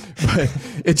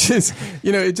it's just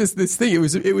this thing.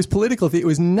 It was political. It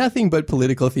was nothing but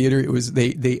political theater. It was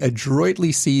they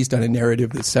adroitly seized on a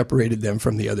narrative that separated them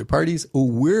from the other parties.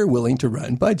 We're willing to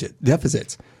run budget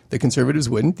deficits. The Conservatives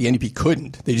wouldn't. The NDP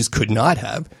couldn't. They just could not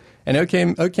have. And out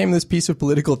came this piece of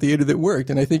political theater that worked.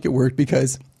 And I think it worked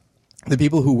because the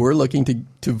people who were looking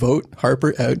to vote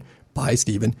Harper out by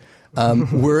Stephen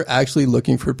were actually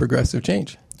looking for progressive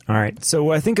change. All right.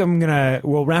 So I think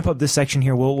we'll wrap up this section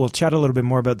here. We'll chat a little bit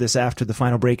more about this after the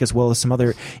final break, as well as some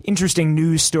other interesting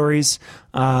news stories.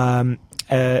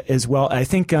 As well, I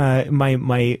think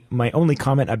my only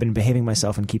comment, I've been behaving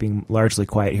myself and keeping largely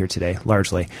quiet here today,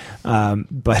 but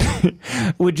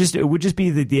would just be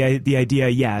the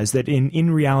idea, is that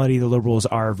in reality the Liberals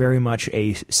are very much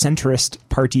a centrist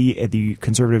party. The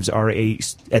Conservatives are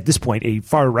at this point a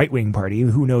far right wing party.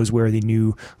 Who knows where the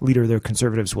new leader of the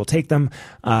Conservatives will take them,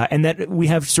 and that we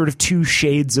have sort of two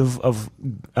shades of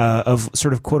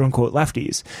sort of quote unquote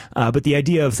lefties. But the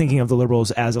idea of thinking of the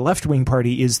Liberals as a left wing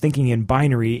party is thinking in binary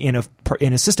in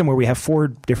a system where we have four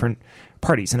different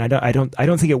parties, and I don't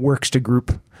think it works to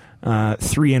group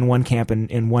three in one camp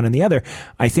and one in the other.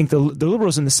 I think the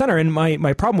Liberals in the center, and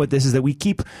my problem with this is that we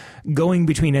keep going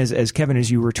between, as Kevin,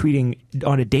 as you were tweeting,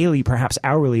 on a daily, perhaps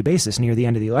hourly basis near the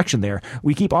end of the election there,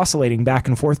 we keep oscillating back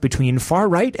and forth between far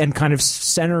right and kind of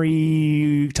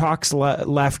centery talks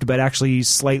left, but actually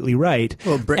slightly right.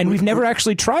 Well, and we've never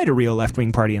actually tried a real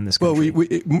left-wing party in this country. Well,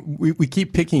 we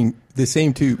keep picking the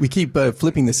same two. We keep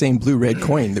flipping the same blue-red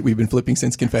coin that we've been flipping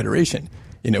since Confederation.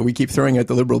 We keep throwing out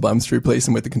the liberal bums to replace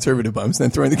them with the conservative bums, then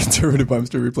throwing the conservative bums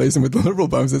to replace them with the liberal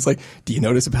bums. It's like, do you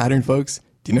notice a pattern, folks?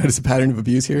 Do you notice a pattern of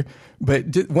abuse here? But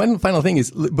just one final thing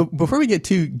is, before we get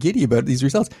too giddy about these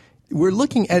results, we're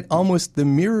looking at almost the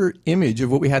mirror image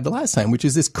of what we had the last time, which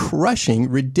is this crushing,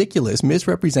 ridiculous,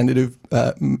 misrepresentative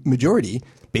majority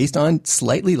based on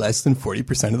slightly less than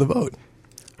 40% of the vote.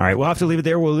 All right, we'll have to leave it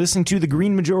there. We'll listen to the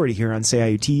Green Majority here on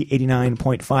CIUT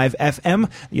 89.5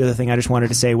 FM. The other thing I just wanted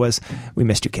to say was we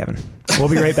missed you, Kevin. We'll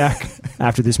be right back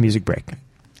after this music break.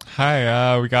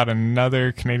 Hi, we got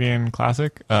another Canadian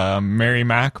classic, Mary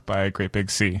Mac by Great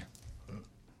Big Sea.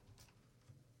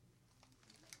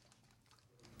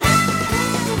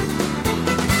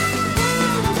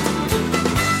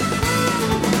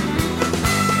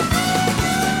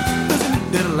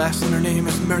 Little lass and her name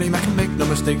is Mary Mac, and make no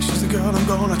mistake, she's the girl I'm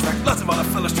gonna attract. Lots of other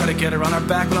fellas try to get her on her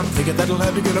back, but I'm thinking that'll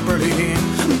have to get a birdie.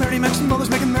 Mary Mac's mother's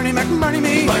making Mary Mac marry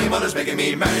me. My mother's making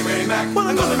me marry Mary Mac. Well,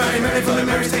 I'm gonna marry Mary, for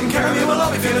Mary's taking care of me. Well,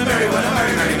 I'll be feeling merry when I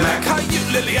marry Mary Mac. Hi, you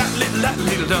lily,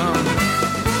 little dumb.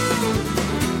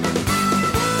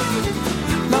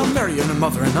 Now Mary and her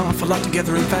mother an awful lot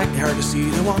together. In fact, hard to see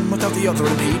the one without the other.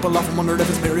 And people often wondered if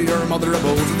it's Mary or her mother or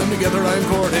both of them together I'm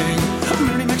courting.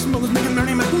 Mary Mac's mother's making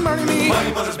Mary Mac marry me.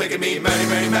 My mother's making me marry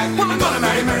Mary Mac. Well, I'm gonna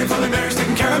marry Mary, for Mary's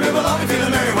taking care of me. Well, I'll be feeling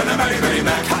merry when I marry Mary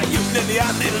Mac. Hi, you little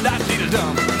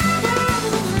dumb.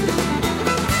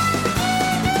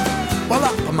 Well,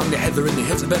 up among the heather in the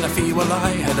hills of Benefee, well,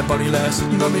 I had a buddy lass,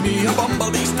 nominee, a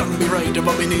bumblebee stung me right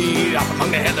above me knee. Up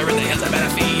among the heather in the hills of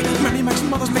Benefee, Mary Mac's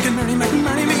mother's making Mary Mac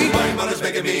marry me. My mother's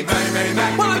making me marry Mary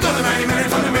Mac. Well, I'm gonna marry Mary,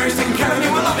 for Mary's taking care of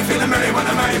me. Well, I'll be feeling merry when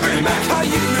I marry Mary Mac. How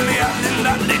you little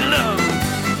love.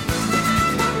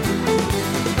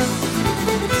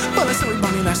 Well, I saw her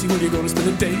bonny lassie, where you gonna spend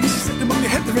the day? She said among the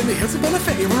heather in the hills of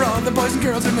Benefee, where all the boys and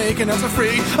girls are making out for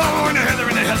free. Oh, in the heather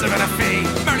in the hills of Benefee,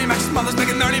 Mary Mac's mother's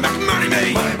making Mary Mac marry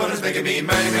me. My mother's making me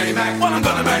marry Mary Mac. Well, I'm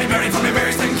gonna marry Mary, for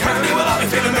Mary's taking care of me. Well, I'll be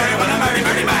feeling merry when I marry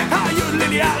Mary Mac. Ah, you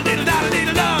little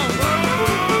dumb.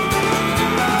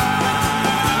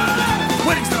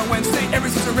 Wedding's on Wednesday,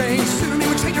 everything's arranged. Soon he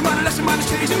would take your mind unless your mind is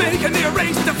changed. Making the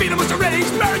arrangement, the feeling was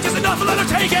arranged. Marriage is an awful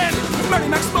undertaking. Mary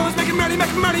Mac's mother's making Mary Mac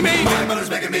marry me. My mother's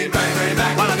making me marry Mary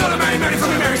Mac. Well, I'm gonna marry Mary, for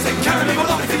Mary's taking care of me.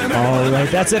 Well, I'll be feeling merry. All right,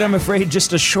 that's it. I'm afraid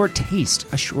just a short taste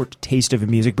of a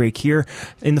music break here.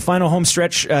 In the final home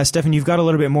stretch, Stefan, you've got a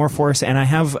little bit more for us, and I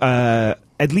have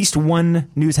at least one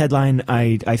news headline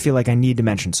I feel like I need to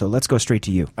mention. So let's go straight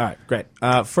to you. All right, great.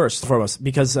 First and foremost,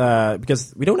 because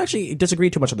we don't actually disagree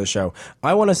too much on this show,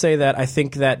 I want to say that I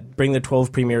think that bringing the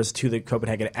 12 premiers to the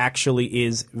Copenhagen actually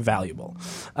is valuable.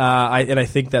 I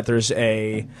think that there's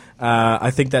I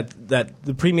think that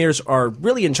the premiers are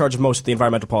really in charge of most of the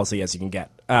environmental policy as you can get,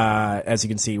 as you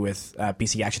can see with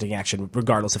BC Action taking action,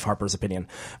 regardless of Harper's opinion.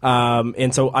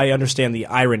 And so I understand the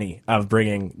irony of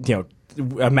bringing,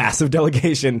 a massive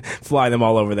delegation, fly them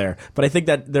all over there. But I think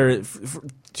that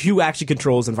who actually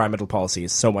controls environmental policy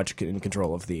is so much in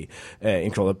control of the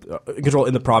control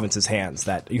in the province's hands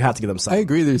that you have to give them some. I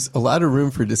agree. There's a lot of room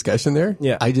for discussion there.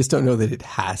 Yeah. I just don't know that it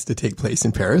has to take place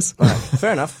in Paris. All right.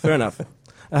 Fair enough.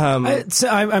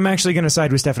 I'm actually going to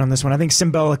side with Stefan on this one. I think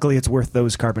symbolically it's worth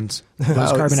those carbon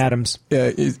atoms.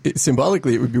 Yeah,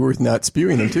 symbolically it would be worth not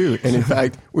spewing them too. And in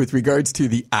fact, with regards to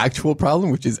the actual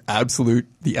problem, which is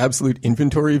the absolute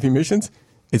inventory of emissions,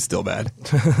 it's still bad.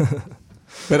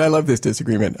 But I love this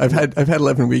disagreement. I've had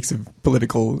 11 weeks of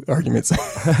political arguments. Okay,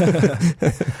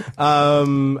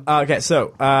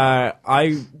 so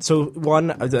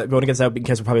voting against that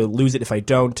because we'll probably lose it if I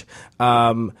don't.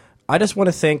 I just want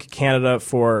to thank Canada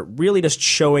for really just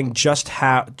showing showing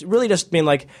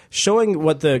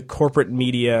what the corporate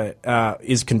media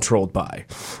is controlled by,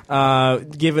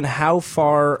 given how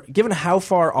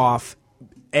far off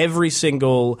every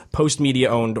single post-media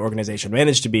owned organization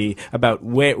managed to be about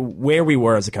where we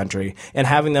were as a country, and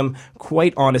having them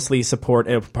quite honestly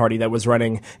support a party that was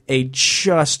running a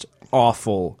just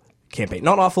awful campaign.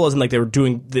 Not awful as in like they were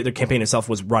doing the campaign itself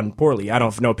was run poorly. I don't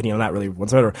have no opinion on that really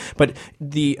whatsoever. But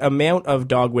the amount of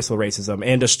dog whistle racism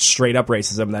and just straight up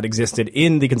racism that existed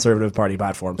in the Conservative Party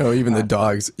platform. Oh, even the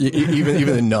dogs, even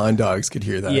the non-dogs could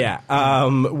hear that. Yeah,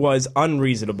 was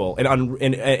unreasonable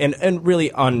and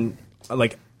really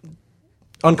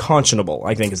unconscionable,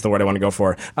 I think is the word I want to go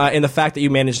for. And the fact that you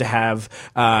managed to have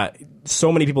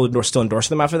so many people still endorse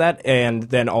them after that, and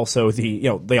then also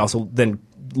they also then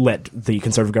let the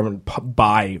Conservative government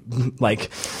buy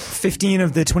 15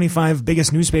 of the 25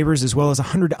 biggest newspapers, as well as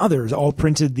 100 others, all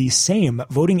printed the same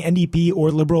voting NDP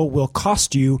or Liberal will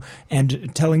cost you,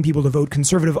 and telling people to vote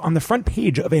Conservative on the front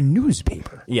page of a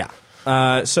newspaper. Yeah.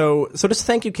 So just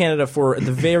thank you, Canada, for at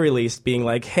the very least being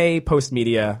like, hey, post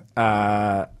media,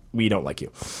 we don't like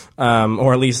you,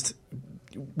 or at least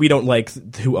we don't like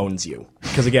who owns you,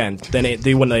 because again, then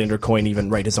they wouldn't let Ender Coyne even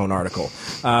write his own article.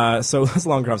 So that's a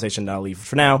long conversation that I'll leave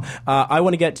for now. I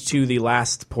want to get to the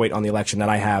last point on the election that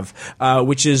I have,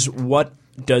 which is, what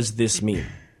does this mean?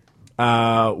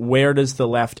 Where does the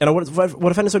left? And what I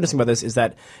find so interesting about this is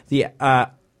that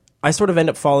I sort of end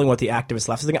up following what the activist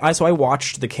left is thinking. So I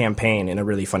watched the campaign in a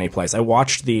really funny place. I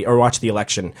watched the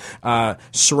election,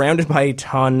 surrounded by a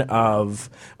ton of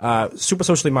super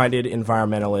socially minded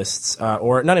environmentalists,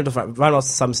 or not environmentalists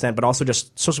to some extent, but also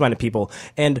just socially minded people.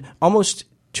 And almost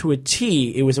to a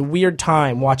T, it was a weird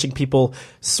time watching people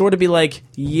sort of be like,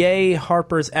 yay,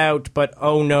 Harper's out, but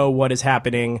oh no, what is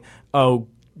happening? Oh,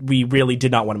 we really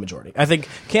did not want a majority. I think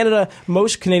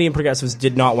most Canadian progressives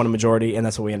did not want a majority, and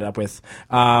that's what we ended up with.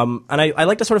 And I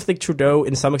like to sort of think Trudeau,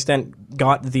 in some extent,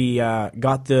 got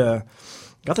the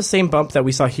same bump that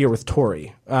we saw here with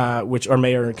Tory, which our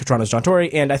mayor in Toronto's John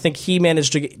Tory, and I think he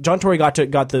managed to John Tory got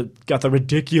the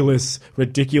ridiculous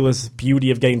beauty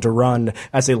of getting to run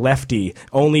as a lefty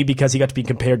only because he got to be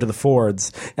compared to the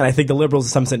Fords, and I think the Liberals, in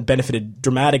some sense, benefited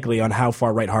dramatically on how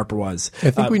far right Harper was. I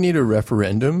think we need a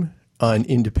referendum on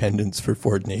independence for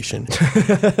Ford Nation.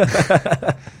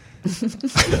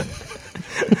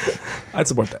 I'd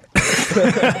support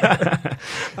that.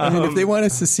 And if they want to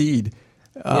secede,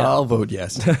 I'll vote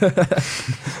yes.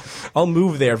 I'll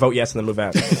move there, vote yes, and then move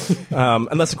out.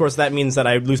 Unless, of course, that means that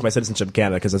I lose my citizenship in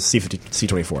Canada because of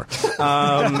C24.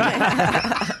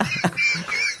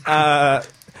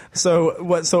 So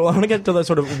I want to get to the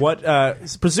sort of what,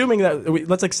 presuming that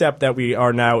let's accept that we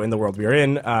are now in the world we are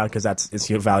in, because is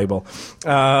valuable,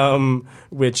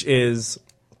 which is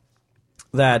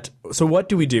that. So what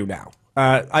do we do now?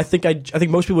 I think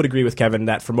most people would agree with Kevin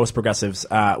that for most progressives,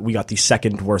 we got the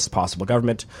second worst possible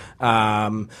government.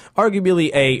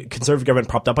 Arguably, a conservative government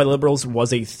propped up by the Liberals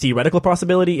was a theoretical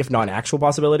possibility, if not an actual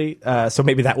possibility. So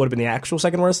maybe that would have been the actual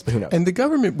second worst, but who knows? And the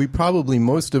government,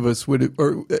 most of us would,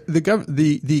 or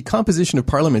the composition of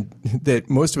Parliament that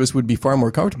most of us would be far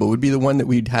more comfortable would be the one that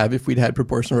we'd have if we'd had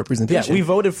proportional representation. Yeah, we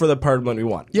voted for the Parliament we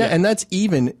want. Yeah, and that's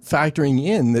even factoring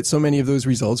in that so many of those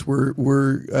results were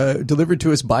delivered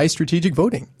to us by strategic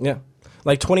voting. Yeah.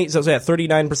 Like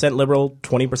 39% Liberal,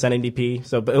 20% NDP.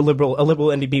 So a liberal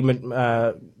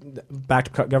NDP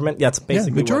backed government. Yeah, it's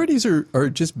basically majorities are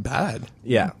just bad.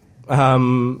 Yeah.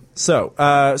 But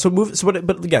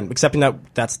again, accepting that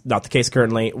that's not the case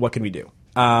currently, what can we do?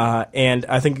 And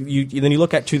I think then you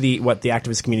look at what the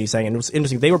activist community is saying, and it was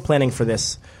interesting. They were planning for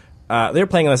this. They were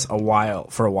planning on this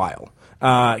for a while.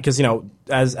 Because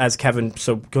as Kevin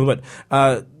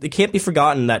it can't be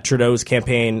forgotten that Trudeau's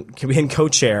campaign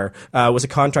co-chair was a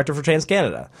contractor for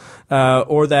TransCanada,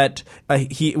 or that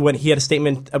when he had a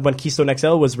statement when Keystone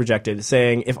XL was rejected,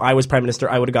 saying if I was Prime Minister,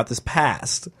 I would have got this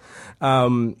passed.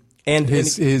 And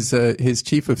his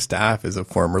chief of staff is a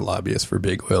former lobbyist for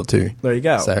Big Oil too. There you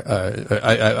go.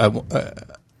 So,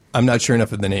 I'm not sure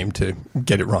enough of the name to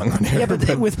get it wrong on here. Yeah,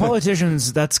 but with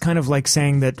politicians, that's kind of like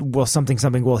saying that,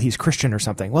 he's Christian or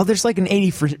something. Well, there's like an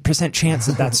 80% chance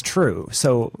that that's true.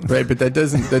 So right, but that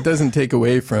doesn't take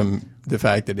away from the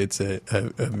fact that it's a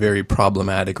very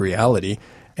problematic reality,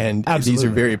 and Absolutely. These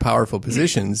are very powerful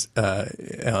positions.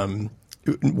 One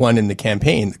in the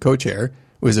campaign, the co-chair,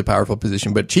 was a powerful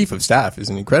position, but chief of staff is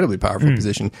an incredibly powerful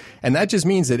position, and that just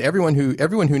means that everyone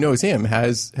who knows him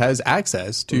has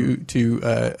access to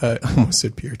I almost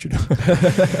said Pierre Trudeau.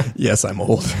 Yes, I'm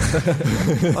old.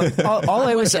 all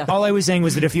I was saying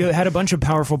was that if you had a bunch of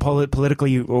powerful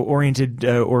politically oriented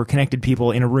or connected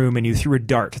people in a room and you threw a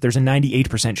dart, there's a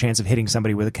 98% chance of hitting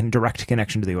somebody with a direct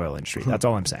connection to the oil industry. That's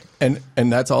all I'm saying.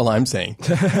 And that's all I'm saying.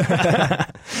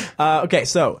 Okay,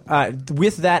 so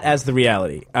with that as the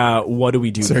reality, what do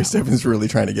we do? Sorry, Stefan's really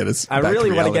trying to get us. I back really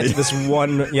to want to reality. get to this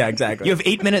one. Yeah, exactly. You have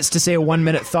 8 minutes to say a 1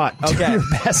 minute thought. Okay. Do your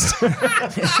best.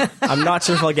 I'm not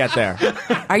sure if I'll get there.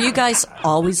 Are you guys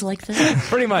always like this?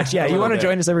 Pretty much, yeah. You want to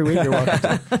join us every week? You're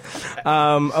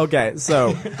welcome. Okay,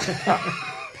 so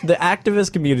the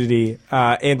activist community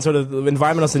and sort of the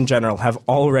environmentalists in general have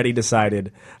already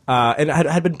decided and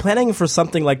had been planning for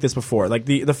something like this before. Like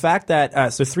the fact that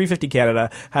 350 Canada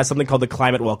has something called the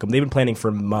Climate Welcome. They've been planning for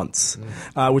months,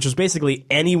 which was basically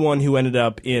anyone who ended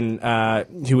up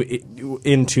into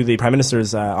the Prime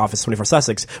Minister's office, 24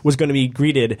 Sussex, was going to be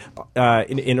greeted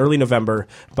in early November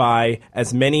by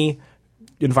as many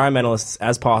environmentalists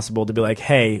as possible to be like,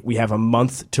 hey, we have a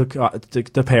month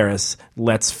to Paris.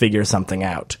 Let's figure something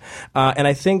out. And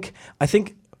I think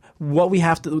what we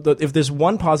have to, if there's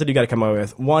one positive you got to come away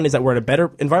with, one is that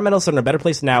environmentalists are in a better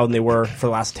place now than they were for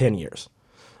the last 10 years.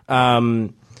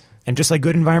 And just like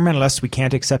good environmentalists, we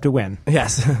can't accept a win.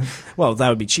 Yes. Well, that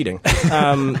would be cheating.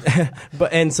 So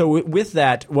with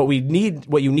that, what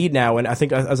you need now, and I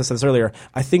think, as I said this earlier,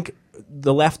 I think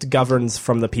the left governs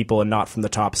from the people and not from the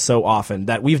top so often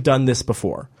that we've done this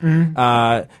before.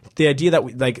 Mm-hmm. The idea that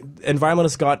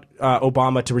environmentalists got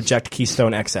Obama to reject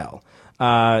Keystone XL.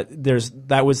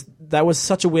 That was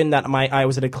such a win that I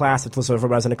was in a class. I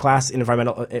was in a class in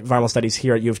environmental studies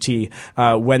here at U of T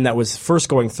when that was first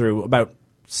going through about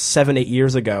 7-8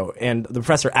 years ago, and the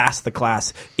professor asked the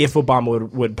class if Obama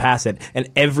would pass it, and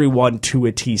everyone to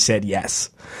a T said yes,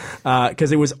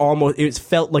 because it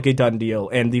felt like a done deal,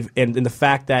 and the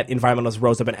fact that environmentalists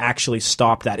rose up and actually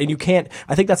stopped that, and you can't.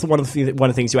 I think that's one of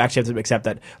the things you actually have to accept,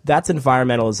 that's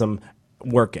environmentalism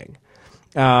working,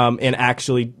 and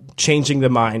actually changing the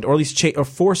mind, or at least or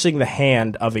forcing the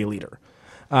hand of a leader.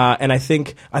 And I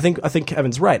think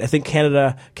Kevin's right. I think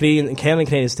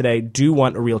Canadians today do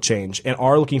want a real change and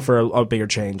are looking for a bigger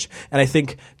change. And I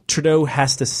think Trudeau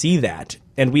has to see that,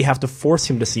 and we have to force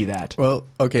him to see that. Well,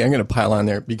 okay, I'm going to pile on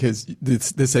there because the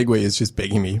segue is just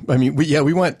begging me. I mean,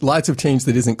 we want lots of change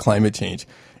that isn't climate change.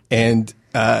 And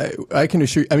I can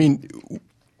assure you, I mean,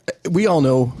 we all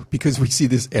know, because we see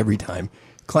this every time,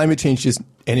 climate change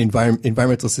and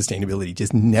environmental sustainability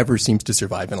just never seems to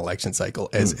survive an election cycle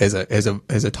as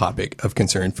a topic of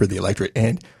concern for the electorate.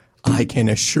 And I can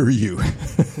assure you,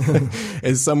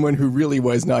 as someone who really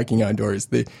was knocking on doors,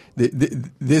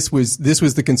 this was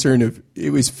the concern of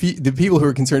the people who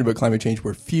were concerned about climate change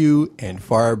were few and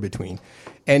far between.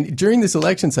 And during this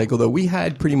election cycle, though, we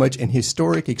had pretty much an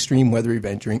historic extreme weather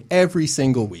event during every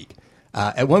single week.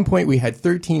 At one point, we had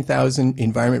 13,000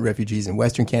 environment refugees in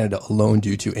Western Canada alone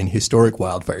due to an historic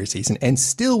wildfire season, and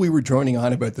still we were droning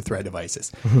on about the threat of ISIS.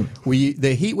 Mm-hmm.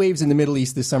 The heat waves in the Middle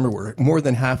East this summer were more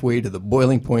than halfway to the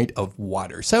boiling point of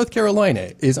water. South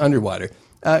Carolina is underwater.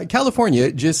 California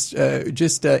just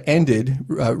ended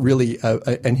really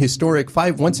an historic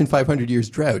once in 500 years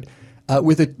drought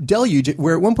with a deluge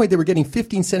where at one point they were getting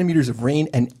 15 centimeters of rain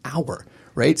an hour.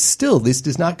 Right? Still, this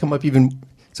does not come up even.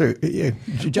 So,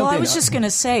 jump in. I was just going to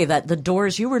say that the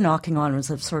doors you were knocking on was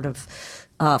a sort of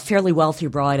fairly wealthy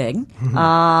riding,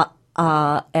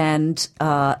 and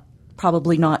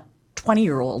probably not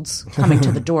 20-year-olds coming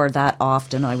to the door that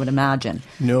often, I would imagine.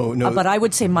 No. But I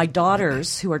would say my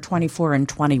daughters, who are 24 and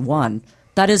 21,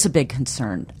 that is a big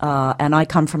concern. And I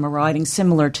come from a riding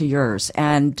similar to yours.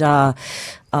 And,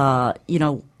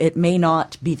 it may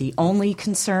not be the only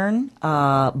concern,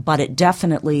 but it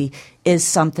definitely is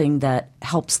something that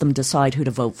helps them decide who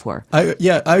to vote for. It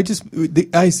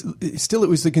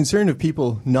was the concern of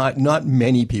people, not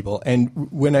many people. And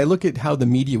when I look at how the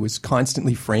media was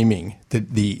constantly framing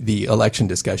the election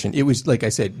discussion, it was, like I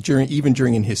said,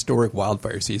 during an historic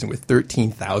wildfire season with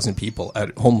 13,000 people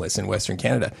homeless in Western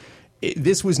Canada.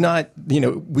 This was not,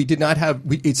 we did not have,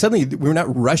 we were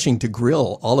not rushing to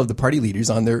grill all of the party leaders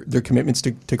on their commitments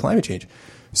to climate change,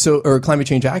 or climate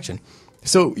change action.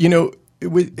 So, we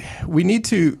need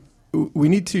to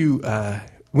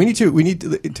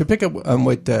pick up on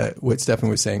what Stefan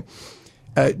was saying.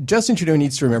 Justin Trudeau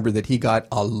needs to remember that he got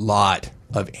a lot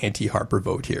of anti-Harper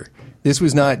vote here. This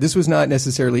was not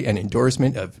necessarily an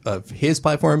endorsement of his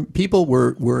platform. People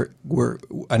were,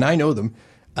 and I know them,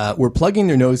 were plugging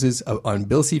their noses on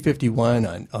Bill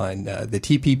C-51, on the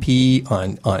TPP,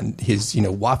 on his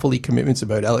waffly commitments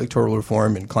about electoral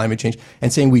reform and climate change,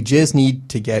 and saying we just need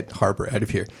to get Harper out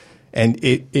of here. And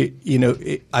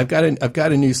I've got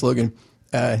a new slogan: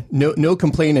 no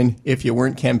complaining if you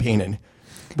weren't campaigning.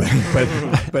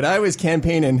 But I was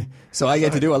campaigning, so I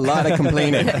get to do a lot of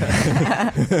complaining.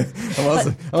 I'm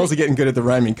also getting good at the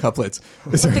rhyming couplets.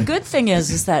 The good thing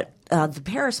is that the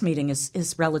Paris meeting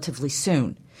is relatively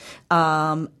soon,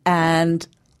 and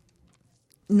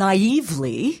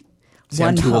naively, one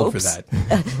I'm too hopes. old for that.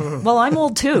 Well, I'm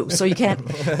old too, so you can't.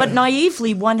 But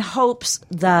naively, one hopes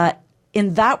that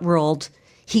in that world,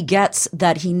 he gets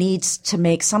that he needs to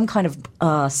make some kind of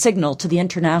signal to the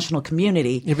international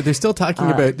community. Yeah, but they're still talking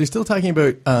about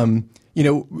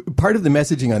part of the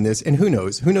messaging on this, and who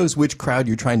knows which crowd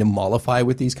you're trying to mollify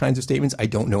with these kinds of statements. I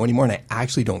don't know anymore, and I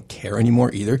actually don't care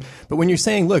anymore either. But when you're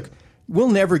saying, look, we'll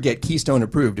never get Keystone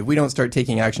approved if we don't start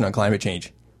taking action on climate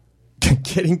change.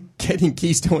 Getting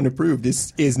Keystone approved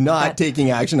is not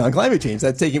taking action on climate change.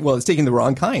 It's taking the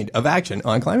wrong kind of action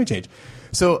on climate change.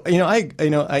 So,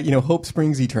 hope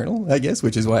springs eternal, I guess,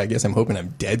 which is why I guess I'm hoping I'm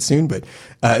dead soon. But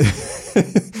I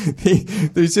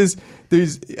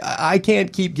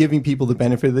can't keep giving people the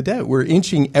benefit of the doubt. We're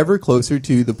inching ever closer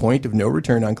to the point of no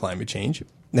return on climate change.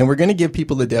 Then we're going to give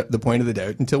people the point of the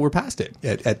doubt until we're past it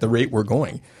at the rate we're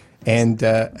going. And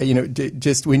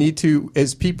just we need to,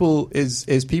 as people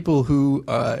who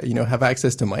have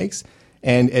access to mics,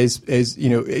 and as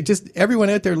just everyone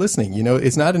out there listening,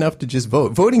 it's not enough to just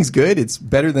vote. Voting's good; it's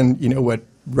better than what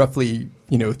roughly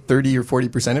 30 or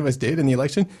 40% of us did in the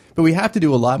election. But we have to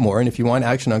do a lot more. And if you want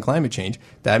action on climate change,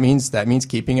 that means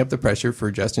keeping up the pressure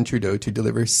for Justin Trudeau to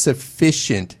deliver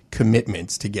sufficient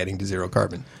commitments to getting to zero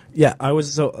carbon. Yeah, I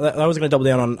was going to double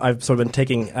down on. I've sort of been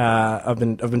taking. I've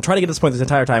been trying to get to this point this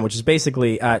entire time, which is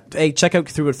basically, hey, check out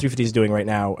what 350 is doing right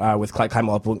now with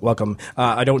Climate Welcome.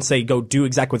 I don't say go do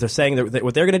exactly what they're saying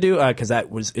what they're going to do because that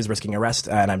is risking arrest,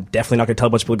 and I'm definitely not going to tell a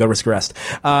bunch of people to go risk arrest.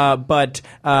 But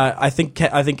I think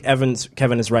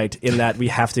Kevin is right in that we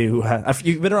have to.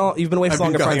 You've been away for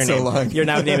longer. Your name. Your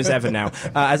name is Evan now.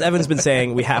 As Evan's been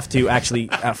saying, we have to actually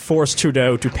force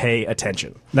Trudeau to pay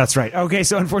attention. That's right. Okay,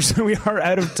 so unfortunately we are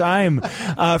out of time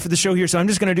for the show here, so I'm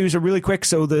just going to do so really quick.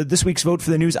 So this week's vote for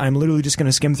the news, I'm literally just going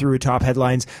to skim through top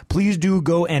headlines. Please do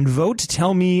go and vote.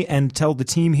 Tell me and tell the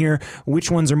team here which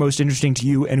ones are most interesting to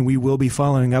you, and we will be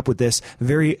following up with this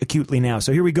very acutely now.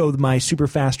 So here we go, my super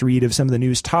fast read of some of the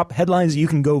news top headlines. You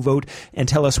can go vote and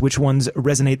tell us which ones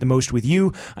resonate the most with you.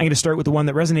 I'm going to start with the one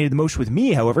that resonated the most with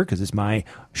me, however, because it's my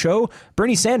show.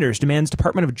 Bernie Sanders demands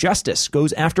Department of Justice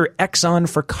goes after Exxon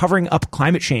for covering up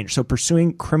climate change, so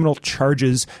pursuing criminal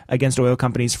charges against oil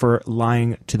companies for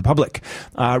lying to the public.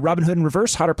 Robin Hood in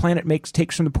reverse, Hotter Planet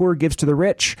takes from the poor, gives to the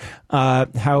rich.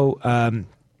 The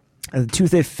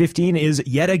 2015 is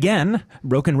yet again,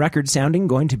 broken record sounding,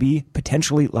 going to be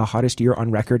potentially the hottest year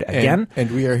on record again.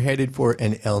 And we are headed for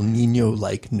an El Nino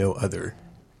like no other.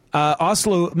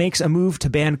 Oslo makes a move to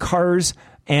ban cars,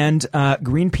 and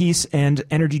Greenpeace and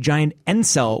energy giant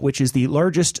Encell, which is the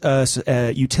largest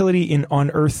utility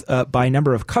on Earth by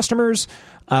number of customers,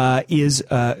 is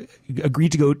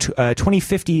agreed to go to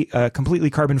 2050 completely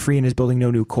carbon-free and is building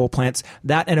no new coal plants.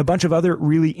 That and a bunch of other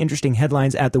really interesting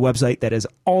headlines at the website. That is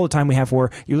all the time we have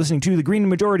for. You're listening to The Green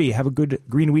Majority. Have a good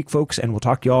green week, folks, and we'll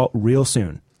talk to you all real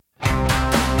soon.